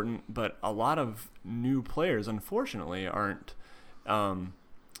pretty important. But a lot of new players, unfortunately, aren't. I'm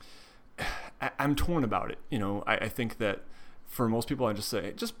torn about it. I think that for most people, I just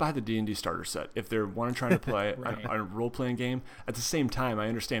say, just buy the D&D starter set. If they're trying to play Right. a role-playing game, at the same time, I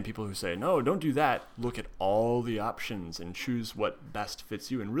understand people who say, no, don't do that. Look at all the options and choose what best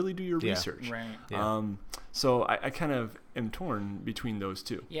fits you and really do your research. Right. Yeah. So I kind of am torn between those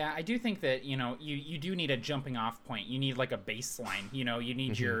two. Yeah, I do think that, you do need a jumping off point. You need like a baseline. You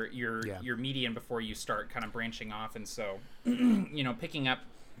need your median before you start kind of branching off. And so, picking up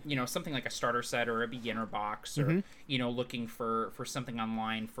something like a starter set or a beginner box or, looking for something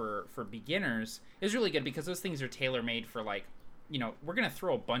online for beginners is really good, because those things are tailor-made for like, we're going to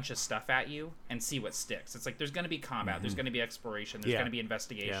throw a bunch of stuff at you and see what sticks. It's like, there's going to be combat, there's going to be exploration, there's going to be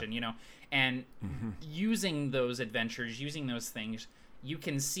investigation, and using those adventures, using those things, you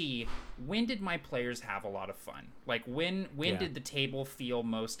can see, when did my players have a lot of fun? Like when did the table feel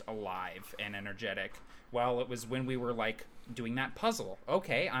most alive and energetic? Well, it was when we were like doing that puzzle.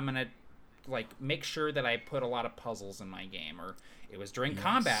 Okay, I'm gonna like make sure that I put a lot of puzzles in my game. Or it was during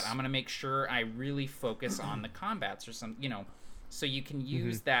combat. I'm gonna make sure I really focus on the combats or some, so you can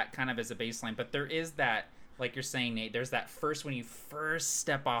use that kind of as a baseline. But there is that, like you're saying, Nate, there's that when you first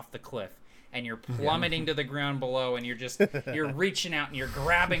step off the cliff and you're plummeting to the ground below, and you're reaching out and you're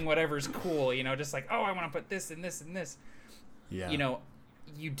grabbing whatever's cool, just like, oh, I want to put this and this and this. Yeah.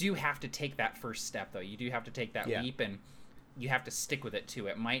 You do have to take that first step, though. You do have to take that leap, and you have to stick with it too.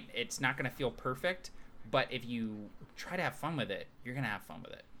 It's not going to feel perfect, but if you try to have fun with it, you're going to have fun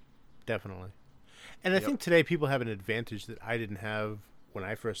with it. Definitely. And I think today people have an advantage that I didn't have when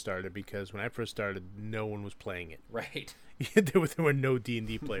I first started, because when I first started, no one was playing it. Right. there were no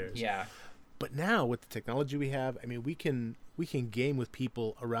D&D players. Yeah. But now with the technology we have, I mean, we can game with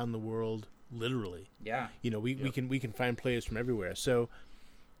people around the world, literally. Yeah. We can find players from everywhere. So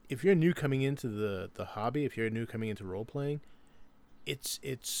if you're new coming into the hobby, if you're new coming into role playing, it's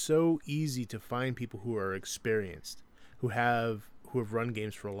so easy to find people who are experienced, who have run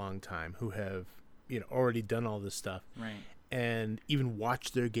games for a long time, who have already done all this stuff, right? And even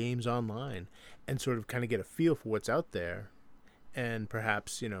watch their games online and sort of kind of get a feel for what's out there, and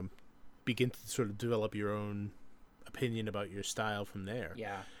perhaps begin to sort of develop your own opinion about your style from there.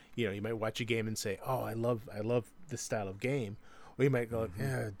 Yeah. You might watch a game and say, "Oh, I love this style of game." Or you might go,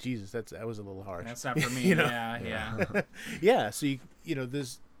 "Yeah, Jesus, that was a little harsh. That's not for me." Yeah. Yeah. So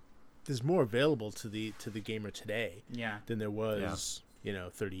there's more available to the gamer today. Yeah. Than there was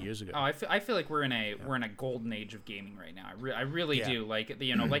 30 years ago. Oh, I feel like we're in a golden age of gaming right now. I really do. Like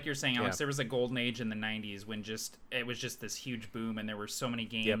like you're saying, Alex, there was a golden age in the 90s when it was just this huge boom, and there were so many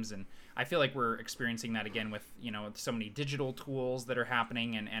games, and I feel like we're experiencing that again with so many digital tools that are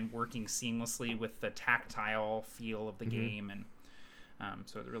happening and working seamlessly with the tactile feel of the game, and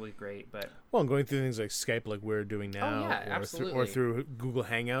so it's really great. But I'm going through things like Skype, like we're doing now, absolutely. or through Google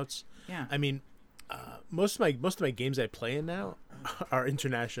Hangouts. Yeah, I mean, most of my games I play in now are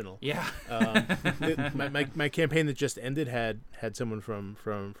international. Yeah. My campaign that just ended had someone from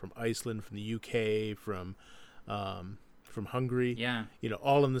Iceland, from the UK, from Hungary. Yeah.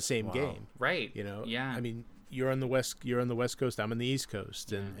 All in the same game. Right. Yeah. I mean, you're on the west Coast, I'm on the East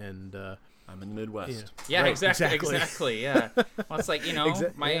Coast, and I'm in the Midwest. Yeah, right, exactly. Yeah. Well, it's like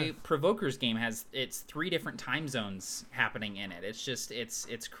my Provokers game it's 3 different time zones happening in it. It's just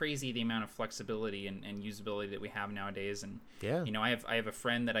it's crazy the amount of flexibility and usability that we have nowadays. And I have a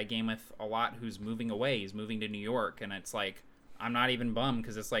friend that I game with a lot who's moving away. He's moving to New York, and it's like, I'm not even bummed,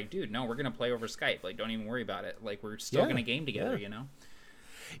 because it's like, dude, no, we're gonna play over Skype. Like, don't even worry about it. Like, we're still gonna game together.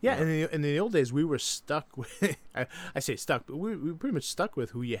 Yeah, and in the old days, we were stuck with. I say stuck, but we were pretty much stuck with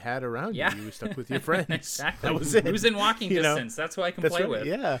who you had around you. You were stuck with your friends. Exactly. That was it. Who's in walking distance? That's who I can play with.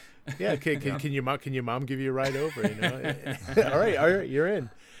 Yeah. Can your mom give you a ride over? All right, you're in.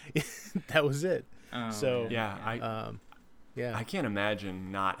 That was it. So I can't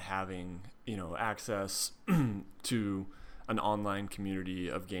imagine not having access to an online community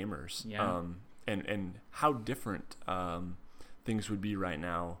of gamers. Yeah. And how different things would be right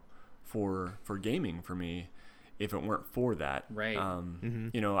now for gaming for me if it weren't for that. Right.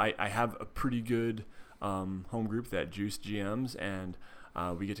 You know, I have a pretty good home group that Juice GMs, and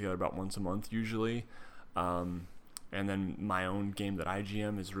we get together about once a month usually. And then my own game that I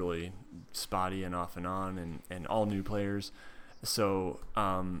GM is really spotty and off and on, and all new players. So,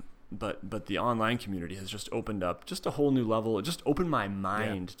 but the online community has just opened up just a whole new level. It just opened my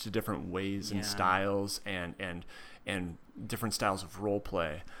mind to different ways and styles and different styles of role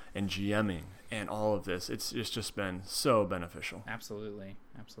play and GMing and all of this. It's just been so beneficial. Absolutely.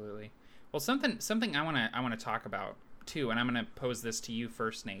 Well, something I want to talk about too, and I'm going to pose this to you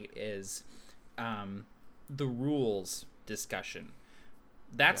first, Nate, is the rules discussion.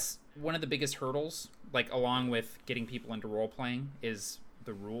 That's one of the biggest hurdles, like along with getting people into role playing, is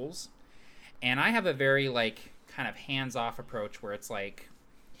the rules. And I have a very like kind of hands-off approach where it's like,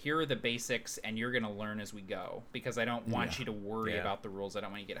 here are the basics and you're going to learn as we go, because I don't want you to worry about the rules. I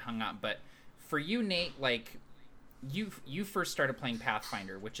don't want you to get hung up. But for you, Nate, like you first started playing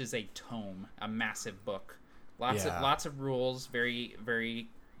Pathfinder, which is a tome, a massive book. Lots of rules, very, very,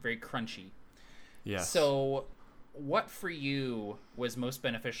 very crunchy. Yes. So what for you was most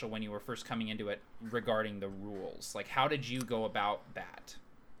beneficial when you were first coming into it regarding the rules? Like, how did you go about that?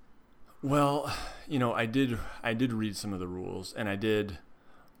 Well, you know, I did read some of the rules, and I did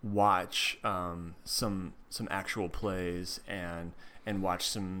watch some actual plays and watch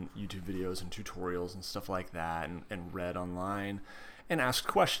some YouTube videos and tutorials and stuff like that, and read online and asked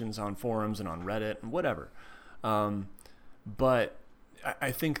questions on forums and on Reddit and whatever. But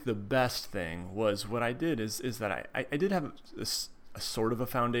I think the best thing was what I did is that I did have a sort of a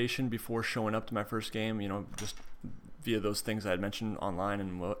foundation before showing up to my first game, you know, just via those things I had mentioned online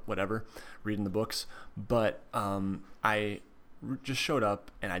and whatever, reading the books. But I just showed up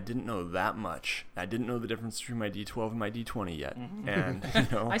and I didn't know that much. I didn't know the difference between my D12 and my D20 yet. Mm-hmm. And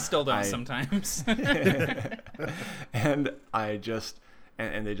you know, I still don't sometimes. And I just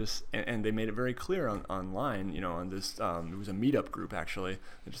and they made it very clear online, you know, on this it was a meetup group actually.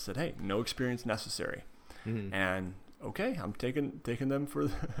 They just said, hey, no experience necessary. Mm-hmm. And okay, I'm taking them for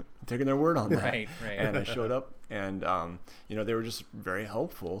taking their word on that. Right. And I showed up, and you know, they were just very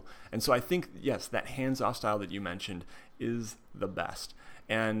helpful. And so I think, yes, that hands-off style that you mentioned is the best.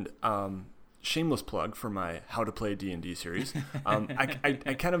 And shameless plug for my How to Play D&D series. I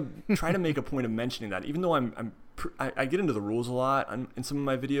kind of try to make a point of mentioning that, even though I get into the rules a lot in some of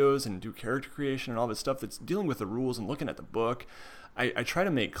my videos and do character creation and all this stuff that's dealing with the rules and looking at the book. I try to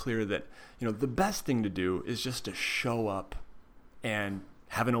make clear that, you know, the best thing to do is just to show up and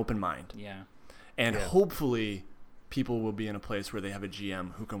have an open mind. Yeah. And hopefully people will be in a place where they have a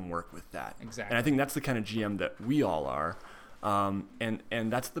GM who can work with that. Exactly. And I think that's the kind of GM that we all are. And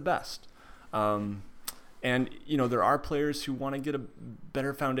that's the best. And, you know, there are players who want to get a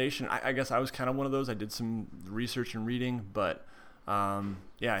better foundation. I guess I was kind of one of those. I did some research and reading, but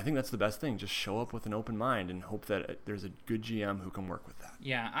yeah, I think that's the best thing. Just show up with an open mind and hope that there's a good GM who can work with that.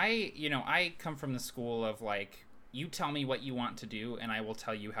 Yeah, I come from the school of like, you tell me what you want to do and I will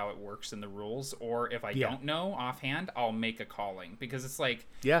tell you how it works in the rules, or if I don't know offhand, I'll make a calling, because it's like,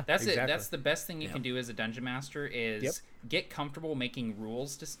 that's exactly it. That's the best thing you can do as a dungeon master is get comfortable making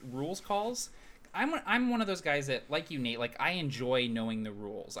rules calls. I'm one of those guys that, like you, Nate, like I enjoy knowing the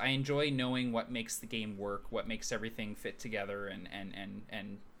rules. I enjoy knowing what makes the game work, what makes everything fit together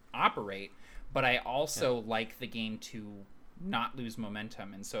and operate. But I also like the game to not lose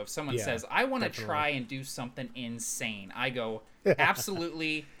momentum. And so if someone says, I want to try and do something insane, I go,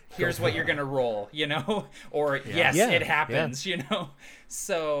 absolutely, here's what you're going to roll, you know? Or it happens, you know?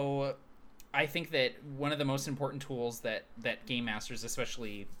 So I think that one of the most important tools that game masters,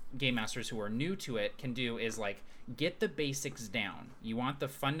 especially game masters who are new to it, can do is like get the basics down. You want the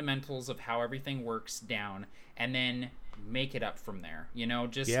fundamentals of how everything works down, and then make it up from there. You know,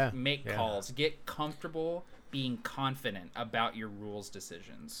 just make calls. Get comfortable being confident about your rules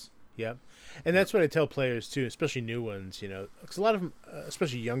decisions. Yep. And that's what I tell players too, especially new ones, you know, because a lot of them,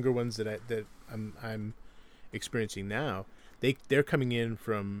 especially younger ones that I'm experiencing now, they're coming in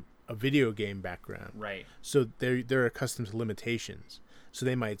from a video game background. Right. So they're accustomed to limitations. So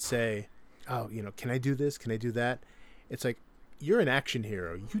they might say, oh, you know, can I do this? Can I do that? It's like, you're an action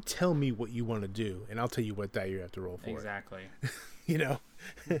hero. You tell me what you want to do, and I'll tell you what die you have to roll for. Exactly. You know,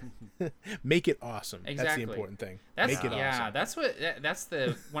 make it awesome. Exactly. That's the important thing. Make it awesome. That's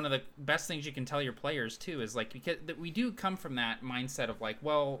the one of the best things you can tell your players too, is like, because we do come from that mindset of like,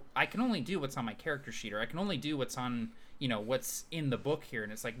 well, I can only do what's on my character sheet, or I can only do what's on, you know, what's in the book here.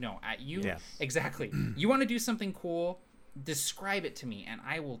 And it's like, no, exactly. You want to do something cool, describe it to me, and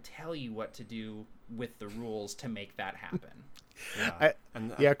I will tell you what to do with the rules to make that happen. That's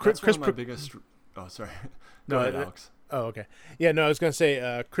one of my biggest. Oh, sorry. Go ahead, Alex. Oh, okay. Yeah, no, I was gonna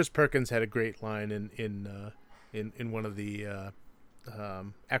say Chris Perkins had a great line in one of the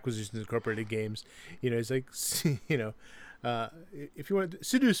Acquisitions Incorporated games. He's like, if you want to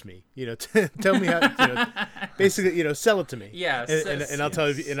seduce me, tell me how. Basically, sell it to me. Yes, and I'll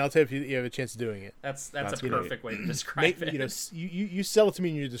tell you. And I'll tell you if you have a chance of doing it. That's a perfect way to describe it. You sell it to me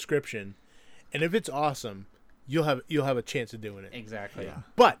in your description, and if it's awesome, you'll have a chance of doing it. Exactly. Yeah.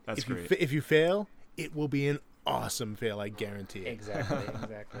 But That's if you fail, it will be an awesome fail. I guarantee it. Exactly.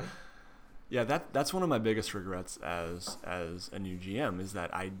 Yeah, that's one of my biggest regrets as a new GM is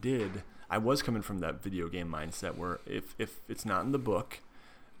that I was coming from that video game mindset where if it's not in the book,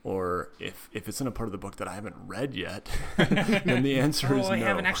 or if it's in a part of the book that I haven't read yet, then the answer is no. I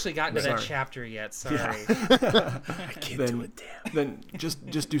haven't actually gotten to that chapter yet. Sorry. I can't do it. Damn. Then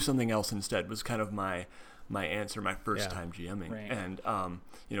just do something else instead was kind of my answer my first time GMing, right. And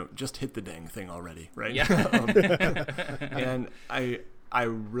just hit the dang thing already, right? Yeah. And I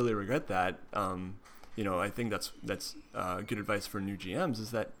really regret that. I think that's good advice for new GMs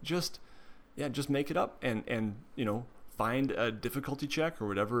is that just make it up and find a difficulty check or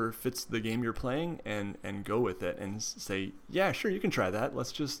whatever fits the game you're playing and go with it and say, yeah, sure, you can try that.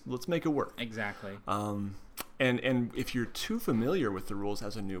 Let's make it work. Exactly. And if you're too familiar with the rules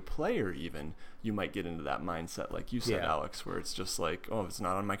as a new player, even, you might get into that mindset, like you said, Alex, where it's just like, oh, if it's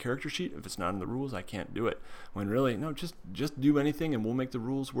not on my character sheet, if it's not in the rules, I can't do it. When really, no, just do anything and we'll make the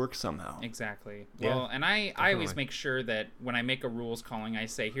rules work somehow. Exactly. Well, and I always make sure that when I make a rules calling, I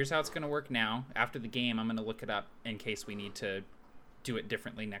say, here's how it's going to work now. After the game, I'm going to look it up in case we need to do it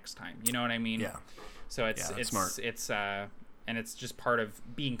differently next time. You know what I mean? Yeah. So it's smart. And it's just part of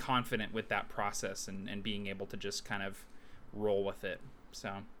being confident with that process and being able to just kind of roll with it.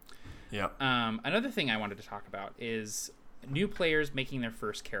 So, yeah. Another thing I wanted to talk about is new players making their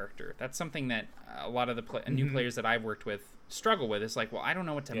first character. That's something that a lot of the new players that I've worked with struggle with. It's like, well, I don't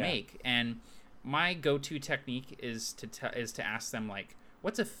know what to make. And my go-to technique is to ask them, like,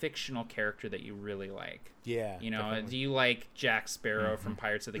 what's a fictional character that you really like? Yeah. Definitely. Do you like Jack Sparrow from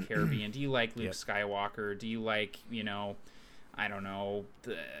Pirates of the Caribbean? Do you like Luke Skywalker? Do you like, I don't know.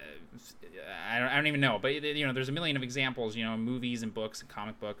 I don't even know. But, there's a million of examples, movies and books and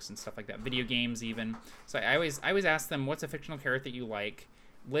comic books and stuff like that. Video games even. So I always ask them, what's a fictional character that you like?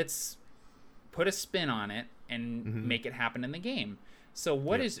 Let's put a spin on it and make it happen in the game. So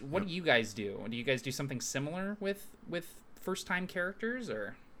what do you guys do? Do you guys do something similar with first-time characters,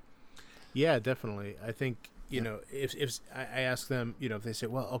 or? Yeah, definitely. I think, if I ask them, if they say,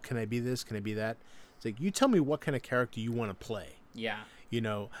 well, oh, can I be this? Can I be that? It's like, you tell me what kind of character you want to play. Yeah.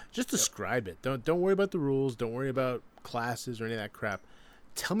 Just describe it. Don't worry about the rules. Don't worry about classes or any of that crap.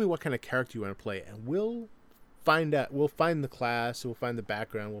 Tell me what kind of character you want to play, and we'll find out. We'll find the class. We'll find the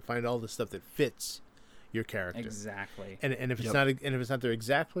background. We'll find all the stuff that fits your character. Exactly. And if it's not there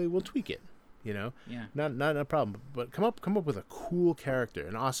exactly, we'll tweak it. Yeah. Not a problem. But come up with a cool character,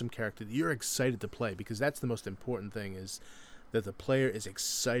 an awesome character that you're excited to play, because that's the most important thing, is that the player is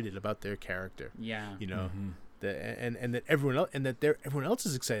excited about their character. Yeah. And that everyone else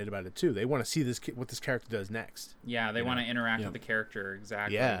is excited about it too. They want to see what this character does next. Yeah, they want to interact with the character.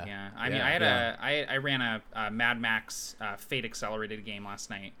 Exactly. Yeah. I mean, I ran a Mad Max Fate Accelerated game last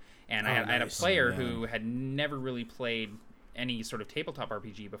night, and I had a player who had never really played any sort of tabletop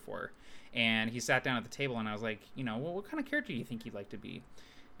RPG before, and he sat down at the table, and I was like, well, what kind of character do you think you'd like to be?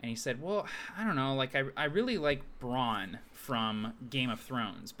 And he said, well, I don't know, like I really like Bronn from Game of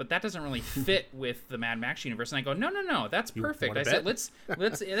Thrones, but that doesn't really fit with the Mad Max universe. And I go, no, that's perfect. I said, let's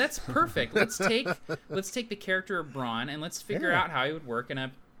that's perfect. Let's take the character of Bronn and let's figure out how he would work in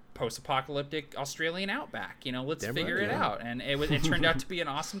a post-apocalyptic Australian outback. Let's figure it out. And it turned out to be an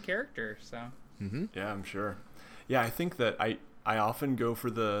awesome character. So yeah, I'm sure. Yeah, I think that I often go for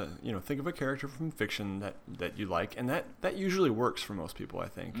the, think of a character from fiction that you like, and that usually works for most people, I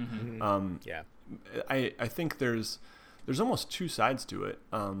think. I think there's almost two sides to it.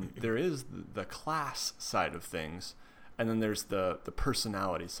 There is the class side of things, and then there's the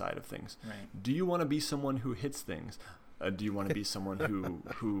personality side of things. Right. Do you want to be someone who hits things? Do you want to be someone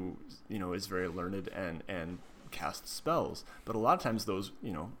who is very learned and cast spells? But a lot of times those,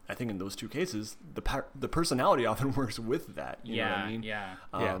 I think in those two cases, the personality often works with that. You know what I mean?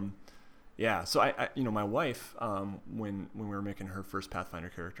 Yeah. So I my wife, when we were making her first Pathfinder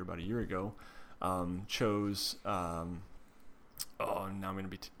character about a year ago, chose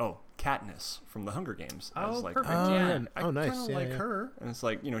Katniss from the Hunger Games. I was like, perfect. Nice. I kind of like her, and it's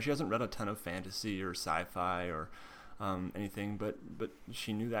like, she hasn't read a ton of fantasy or sci-fi or anything, but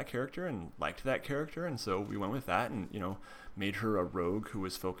she knew that character and liked that character, and so we went with that, and made her a rogue who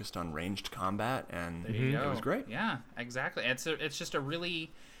was focused on ranged combat, and it was great. Yeah, exactly. It's just a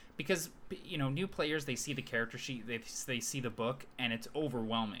really, because new players, they see the character sheet, they see the book, and it's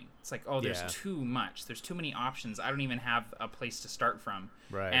overwhelming. It's like, oh, there's too much. There's too many options. I don't even have a place to start from.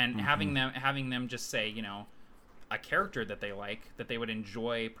 Right. And having them just say, a character that they like, that they would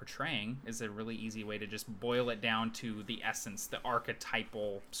enjoy portraying, is a really easy way to just boil it down to the essence, the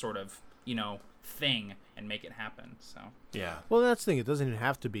archetypal sort of, thing, and make it happen. So yeah. Well, that's the thing. It doesn't even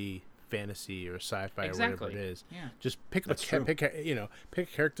have to be fantasy or sci-fi or whatever it is. Yeah. Just pick a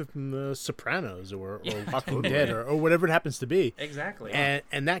character from The Sopranos or Walking Dead or whatever it happens to be. Exactly.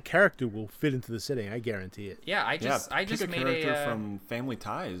 And that character will fit into the setting. I guarantee it. Yeah, I just pick a made character from Family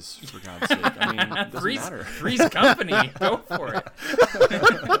Ties, for God's sake. I mean, it doesn't matter. Three's Company. Go for it.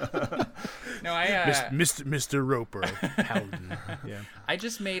 No, Mr. Roper, Paladin. Yeah. I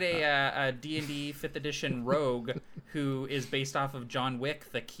just made a D&D 5th edition rogue who is based off of John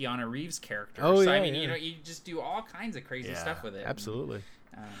Wick, the Keanu Reeves character. Oh, so yeah, I mean, you just do all kinds of crazy stuff with it. Absolutely.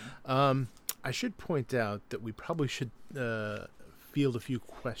 I should point out that we probably should field a few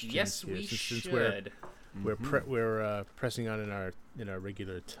questions. Yes, here, we since should. We're pressing on in our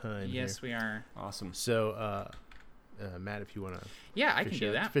regular time. Yes, here. we are. Awesome. So, Matt, if you want to, I can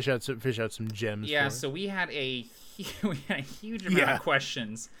do that. Fish out some gems. Yeah. For So we had a huge amount of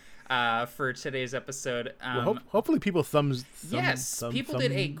questions for today's episode. Hopefully, people people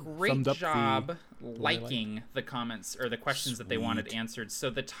did a great job liking the comments or the questions that they wanted answered. So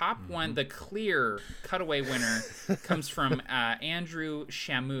the top one, the clear cutaway winner, comes from Andrew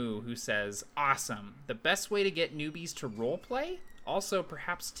Shamu, who says, "Awesome! The best way to get newbies to roleplay. Also,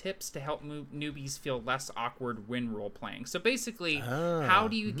 perhaps tips to help newbies feel less awkward when role-playing." So basically, how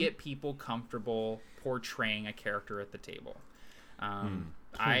do you get people comfortable portraying a character at the table?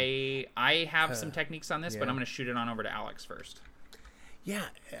 I have some techniques on this, but I'm going to shoot it on over to Alex first. Yeah,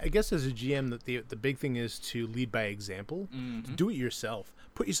 I guess as a GM, that the big thing is to lead by example. To do it yourself.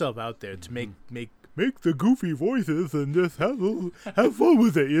 Put yourself out there to make the goofy voices and just have fun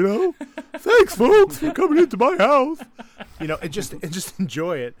with it, Thanks, folks, for coming into my house. And just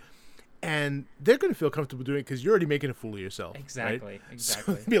enjoy it. And they're going to feel comfortable doing it because you're already making a fool of yourself. Exactly, right?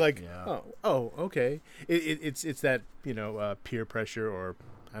 exactly. So be like, oh, okay. It's that, peer pressure, or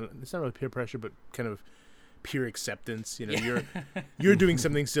it's not really peer pressure, but kind of peer acceptance. You're doing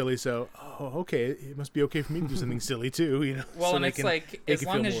something silly, so okay, it must be okay for me to do something silly too. Well, so and it's like as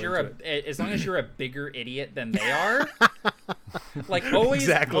long as you're a bigger idiot than they are, like always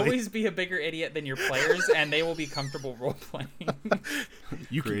be a bigger idiot than your players, and they will be comfortable role playing.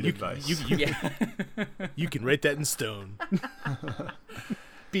 Great advice. You can write that in stone.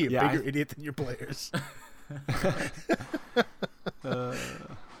 Be a bigger idiot than your players.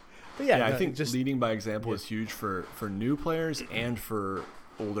 But I think just leading by example is huge for new players and for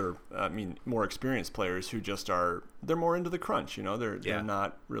older, more experienced players who just they're more into the crunch. They're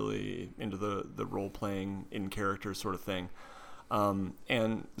not really into the role playing in character sort of thing.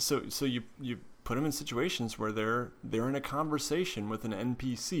 And so you put them in situations where they're in a conversation with an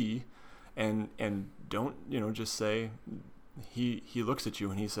NPC, and don't just say, he looks at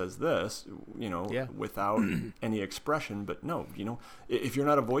you and he says this, without any expression. But no, if you're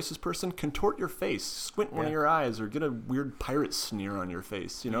not a voices person, contort your face, squint one of your eyes, or get a weird pirate sneer on your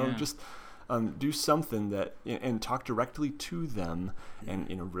face. Just do something that and talk directly to them,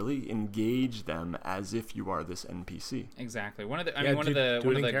 and really engage them as if you are this NPC. Exactly. One of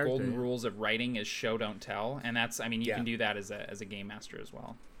the golden rules of writing is show don't tell, and that's you can do that as a game master as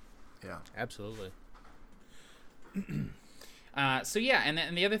well. Yeah, absolutely.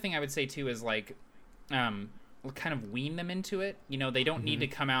 And the other thing I would say too is kind of wean them into it. They don't need to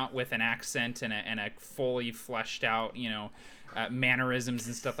come out with an accent and a fully fleshed out, mannerisms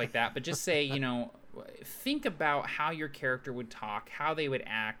and stuff like that. But just say, think about how your character would talk, how they would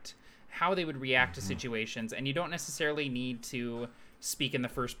act, how they would react to situations, and you don't necessarily need to speak in the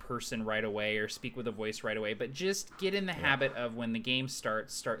first person right away or speak with a voice right away. But just get in the habit of, when the game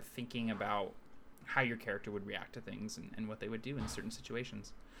starts, start thinking about how your character would react to things and what they would do in certain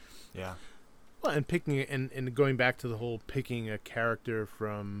situations. Yeah. Well, and picking and going back to the whole picking a character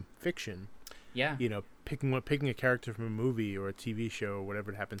from fiction. Yeah. Picking a character from a movie or a TV show or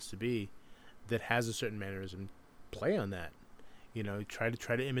whatever it happens to be that has a certain mannerism. Play on that. Try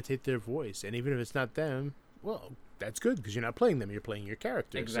to imitate their voice, and even if it's not them, well, that's good because you're not playing them; you're playing your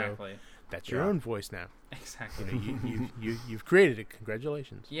character. Exactly. So that's your own voice now. Exactly. You've created it.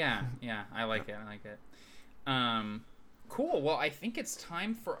 Congratulations. Yeah, I like it. Cool. Well, I think it's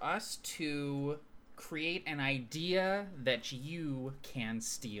time for us to create an idea that you can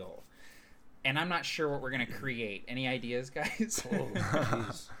steal. And I'm not sure what we're going to create. Any ideas, guys? Oh,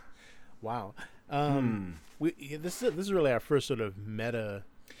 jeez. Wow. This is really our first sort of meta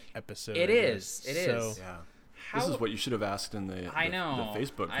episode. It is. It is. Yeah. This is what you should have asked in the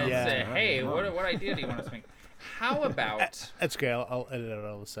Facebook I'd say, hey, what idea do you want us to make? How about... That's okay. I'll edit out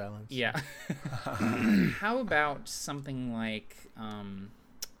all the silence. Yeah. How about something like...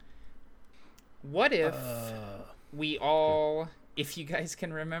 what if we all... If you guys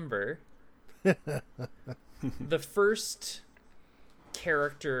can remember... the first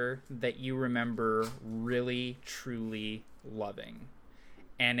character that you remember really, truly loving.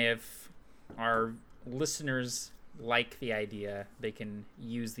 And if our listeners like the idea, they can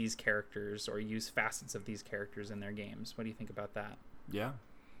use these characters or use facets of these characters in their games. What do you think about that? Yeah.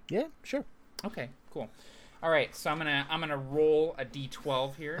 Yeah, sure. Okay, cool. All right, so I'm gonna roll a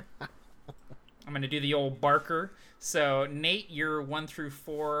d12 here. I'm gonna do the old Barker. So Nate, you're 1 through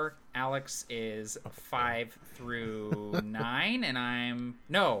 4. Alex is 5 through 9, and I'm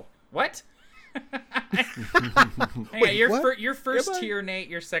what? Wait, you're first tier, Nate.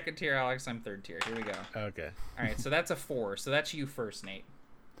 You're second tier, Alex. I'm third tier. Here we go. Okay. All right, so that's a 4. So that's you first, Nate.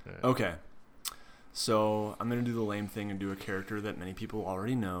 Okay. So I'm gonna do the lame thing and do a character that many people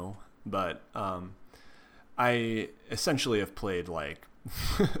already know, but I essentially have played like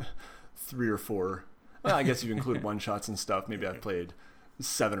 3 or 4. Well, I guess if you include one shots and stuff, maybe I've played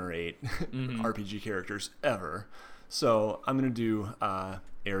 7 or 8 RPG characters ever. So I'm gonna do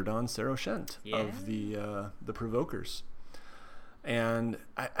Erdon Seroshent of the Provokers, and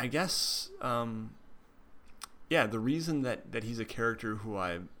I guess the reason that he's a character who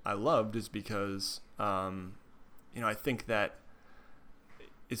I loved is because I think that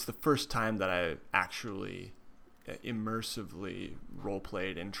it's the first time that I actually immersively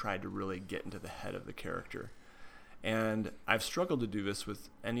role-played and tried to really get into the head of the character. And I've struggled to do this with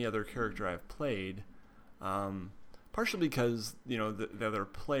any other character I've played, partially because, the other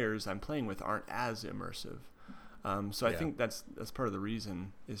players I'm playing with aren't as immersive. So I think that's part of the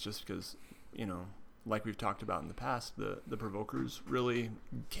reason, is just because, like we've talked about in the past, the Provokers really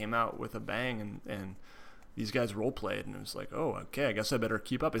came out with a bang, and these guys role played, and it was like, oh, okay, I guess I better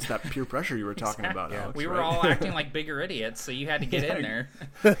keep up. It's that peer pressure you were talking about, Alex. We were all acting like bigger idiots, so you had to get in there.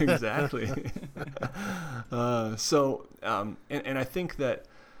 Exactly. And I think that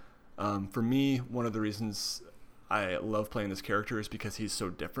for me, one of the reasons I love playing this character is because he's so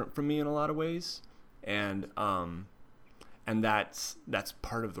different from me in a lot of ways, and that's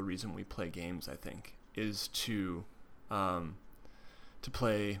part of the reason we play games. I think is to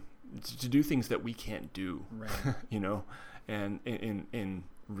do things that we can't do, right. And in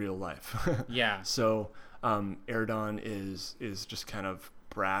real life. Yeah. So Erdon is just kind of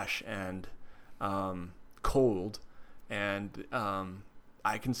brash and cold, and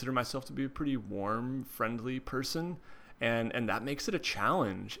I consider myself to be a pretty warm, friendly person, and that makes it a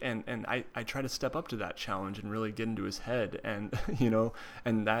challenge, and I try to step up to that challenge and really get into his head, and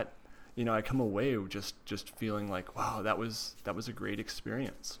and that I come away just feeling like, wow, that was a great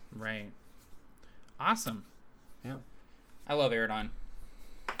experience. Right. Awesome. Yeah. I love Erdon.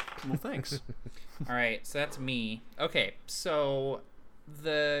 Well, thanks. All right, so that's me. Okay, so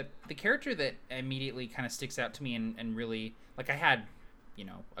the character that immediately kind of sticks out to me and really, like, I had,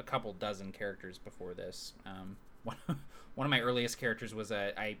 a couple dozen characters before this. One of my earliest characters was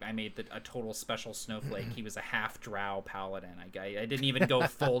I made a total special snowflake. He was a half drow paladin. I didn't even go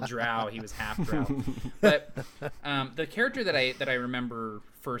full drow. He was half drow. But the character that I remember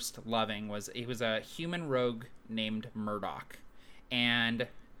first loving was a human rogue named Murdoch, and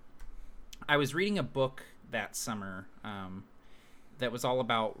I was reading a book that summer that was all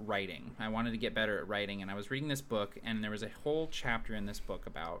about writing. I wanted to get better at writing, and I was reading this book, and there was a whole chapter in this book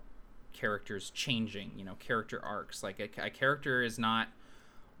about characters changing, character arcs. Like a character is not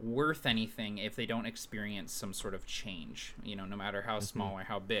worth anything if they don't experience some sort of change, no matter how small or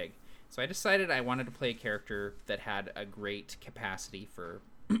how big. So I decided I wanted to play a character that had a great capacity for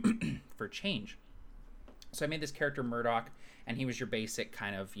for change. So I made this character Murdoch, and he was your basic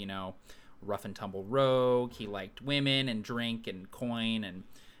kind of, rough and tumble rogue. He liked women and drink and coin, and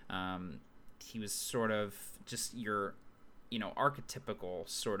he was sort of just your archetypical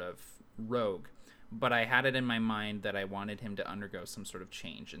sort of rogue. But I had it in my mind that I wanted him to undergo some sort of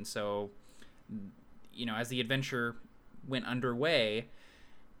change. And so, as the adventure went underway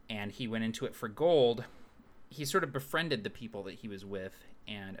and he went into it for gold, he sort of befriended the people that he was with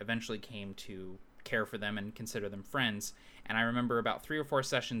and eventually came to care for them and consider them friends. And I remember about 3 or 4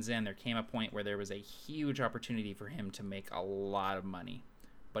 sessions in, there came a point where there was a huge opportunity for him to make a lot of money.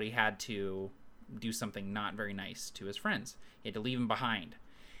 But he had to do something not very nice to his friends. He had to leave them behind.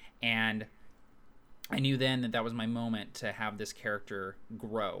 And I knew then that was my moment to have this character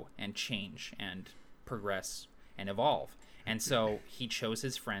grow and change and progress and evolve. And so he chose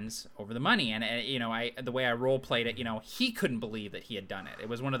his friends over the money. And, the way I role played it, he couldn't believe that he had done it. It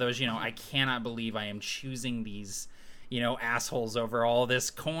was one of those, I cannot believe I am choosing these, assholes over all this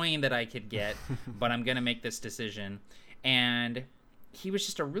coin that I could get, but I'm going to make this decision. And he was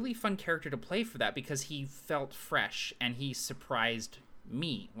just a really fun character to play for that because he felt fresh and he surprised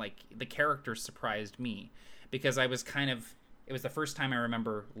me. Like, the character surprised me because I was it was the first time I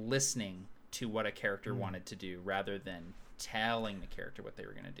remember listening to what a character wanted to do rather than telling the character what they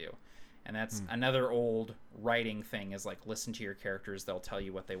were going to do. And that's another old writing thing is like, listen to your characters. They'll tell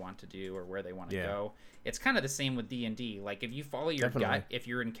you what they want to do or where they want to go. It's kind of the same with D&D. Like, if you follow your gut, if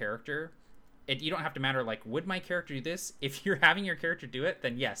you're in character, you don't have to matter, like, would my character do this? If you're having your character do it,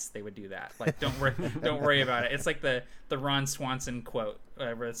 then yes, they would do that. Like, don't worry about it. It's like the Ron Swanson quote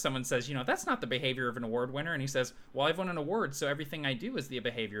where someone says, that's not the behavior of an award winner. And he says, well, I've won an award, so everything I do is the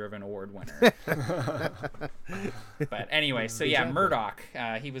behavior of an award winner. But anyway, so yeah, Murdoch,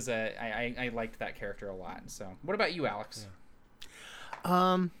 he was I liked that character a lot. So what about you, Alex?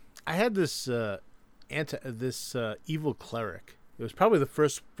 I had this evil cleric. It was probably the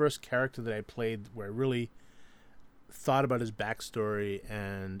first character that I played where I really thought about his backstory,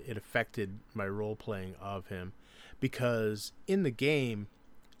 and it affected my role playing of him. Because in the game,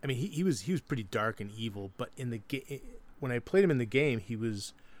 I mean, he was pretty dark and evil, but in the when I played him in the game, he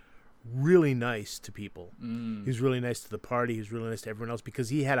was really nice to people. He was really nice to the party. He was really nice to everyone else because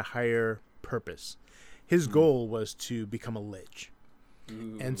he had a higher purpose. His goal was to become a lich.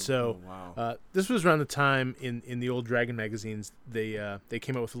 And so this was around the time in the old Dragon magazines, they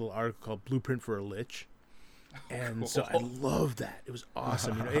came out with a little article called Blueprint for a Lich. And so I loved that. It was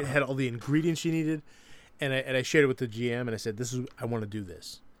awesome. It had all the ingredients you needed. And I shared it with the GM, and I said, I want to do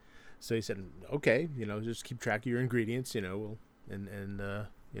this. So he said, okay, just keep track of your ingredients, that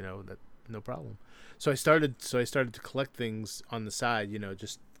no problem. So I started to collect things on the side,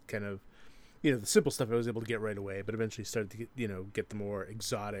 just kind of, the simple stuff I was able to get right away, but eventually started to get the more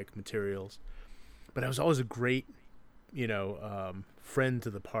exotic materials. But I was always a great, friend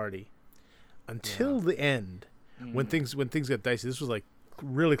to the party until the end, when things got dicey. This was like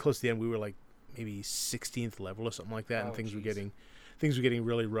really close to the end. We were like maybe 16th level or something like that, and things were getting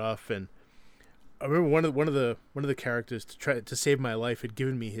really rough. And I remember one of the characters to try to save my life had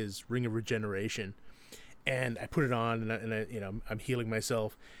given me his Ring of Regeneration, and I put it on, and I'm healing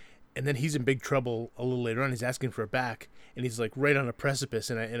myself. And then he's in big trouble a little later on. He's asking for it back, and he's like right on a precipice,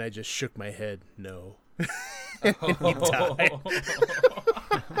 and I just shook my head, no. And he died.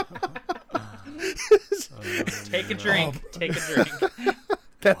 Take a drink. Take a drink.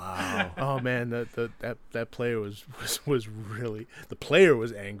 Wow. Oh man, that player was really, the player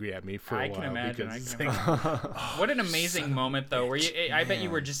was angry at me for a while. I can imagine. What an amazing moment though, where I bet you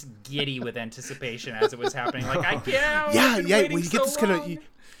were just giddy with anticipation as it was happening. Like, I can't. Yeah. Well, you get this kind of.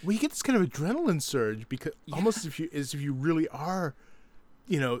 Well, you get this kind of adrenaline surge because almost as if you really are,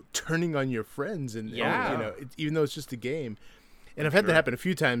 turning on your friends and even though it's just a game. And I've had that happen a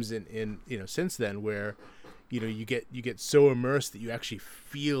few times in since then where, you get so immersed that you actually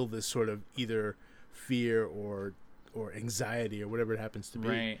feel this sort of either fear or anxiety or whatever it happens to be.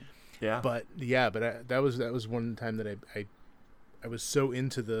 Right. Yeah. But that was one time that I was so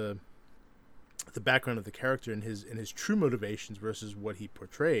into the background of the character and his true motivations versus what he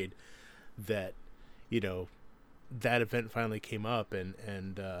portrayed that that event finally came up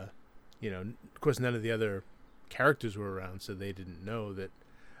and of course none of the other characters were around, so they didn't know that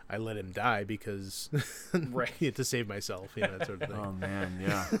I let him die because to save myself, that sort of thing. Oh man,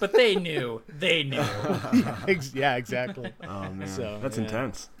 yeah. But they knew. Yeah, exactly. Oh man, so, that's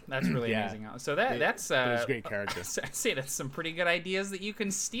intense. That's really amazing. So that's a great character. I'd say that's some pretty good ideas that you can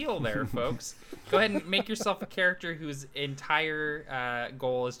steal there, folks. Go ahead and make yourself a character whose entire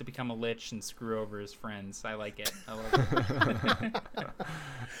goal is to become a lich and screw over his friends. I like it. I love it.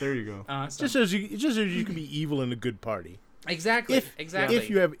 There you go. Just as you can be evil in a good party. Exactly. Exactly.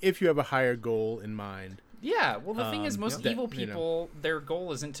 If you have a higher goal in mind. Yeah, well, the thing is, most evil people, their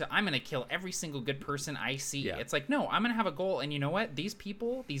goal isn't to, I'm going to kill every single good person I see. Yeah. It's like, no, I'm going to have a goal, and you know what? These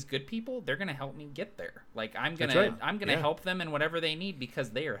people, these good people, they're going to help me get there. Like, I'm going to help them in whatever they need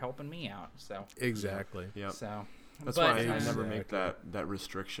because they are helping me out. So exactly. Yeah. So that's why I never make that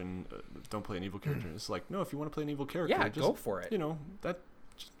restriction. Don't play an evil character. It's like, no, if you want to play an evil character, just go for it.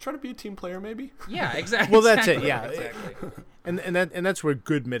 Just try to be a team player, maybe. Yeah, exactly. Well, that's it. Yeah, exactly. And that's where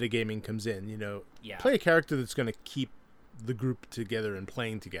good metagaming comes in. Play a character that's going to keep the group together and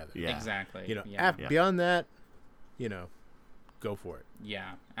playing together. Yeah. Exactly. You know, yeah. Beyond that, you know, go for it.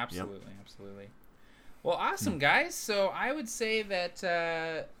 Yeah, absolutely, absolutely. Well, awesome, guys. So I would say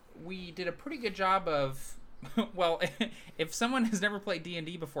that we did a pretty good job of, well, if someone has never played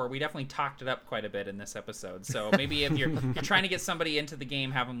D&D before, we definitely talked it up quite a bit in this episode. So maybe if you're trying to get somebody into the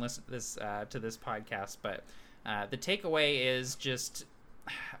game, have them listen to this podcast. But the takeaway is just,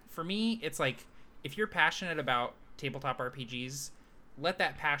 for me, it's like, if you're passionate about tabletop RPGs, let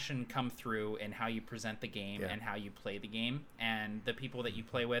that passion come through in how you present the game and how you play the game, and the people that you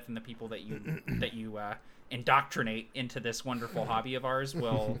play with and the people that you indoctrinate into this wonderful hobby of ours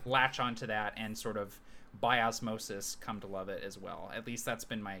will latch onto that and sort of by osmosis come to love it as well. At least that's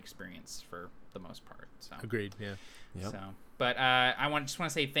been my experience for the most part. So Agreed. Yeah. Yep. So, but I just want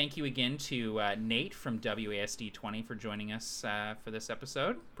to say thank you again to Nate from WASD 20 for joining us for this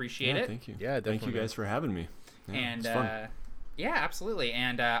episode. Appreciate it. Thank you. Yeah, definitely. Thank you guys for having me. Yeah, and it's fun. yeah, absolutely.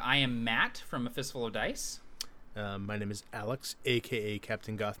 And I am Matt from A Fistful of Dice. My name is Alex, a.k.a.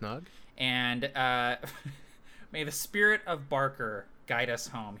 Captain Gothnog. And may the spirit of Barker guide us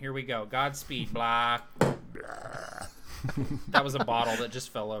home. Here we go. Godspeed. Blah. That was a bottle that just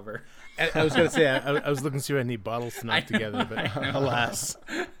fell over. I was going to say, I was looking to see if I need bottles to knock together, but alas.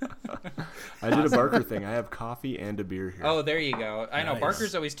 I did a Barker thing. I have coffee and a beer here. Oh, there you go. I know. Nice.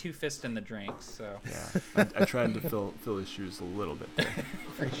 Barker's always two-fist in the drinks, so. Yeah. I tried to fill his shoes a little bit there.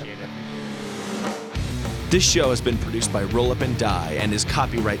 Appreciate it. This show has been produced by Roll Up and Die and is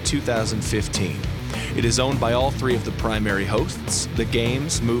copyright 2015. It is owned by all three of the primary hosts. The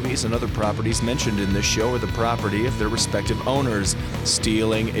games, movies, and other properties mentioned in this show are the property of their respective owners.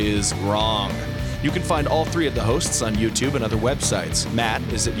 Stealing is wrong. You can find all three of the hosts on YouTube and other websites. Matt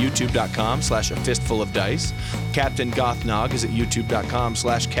is at youtube.com/afistfulofdice. Captain Gothnog is at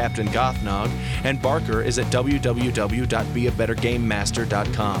youtube.com/Captain Gothnog. And Barker is at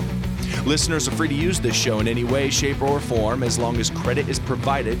www.beabettergamemaster.com. Listeners are free to use this show in any way, shape, or form as long as credit is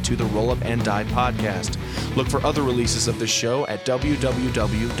provided to the Roll Up and Die podcast. Look for other releases of the show at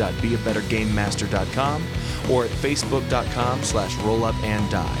www.beabettergamemaster.com or at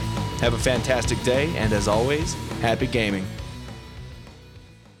facebook.com/rollupanddie. Have a fantastic day, and as always, happy gaming.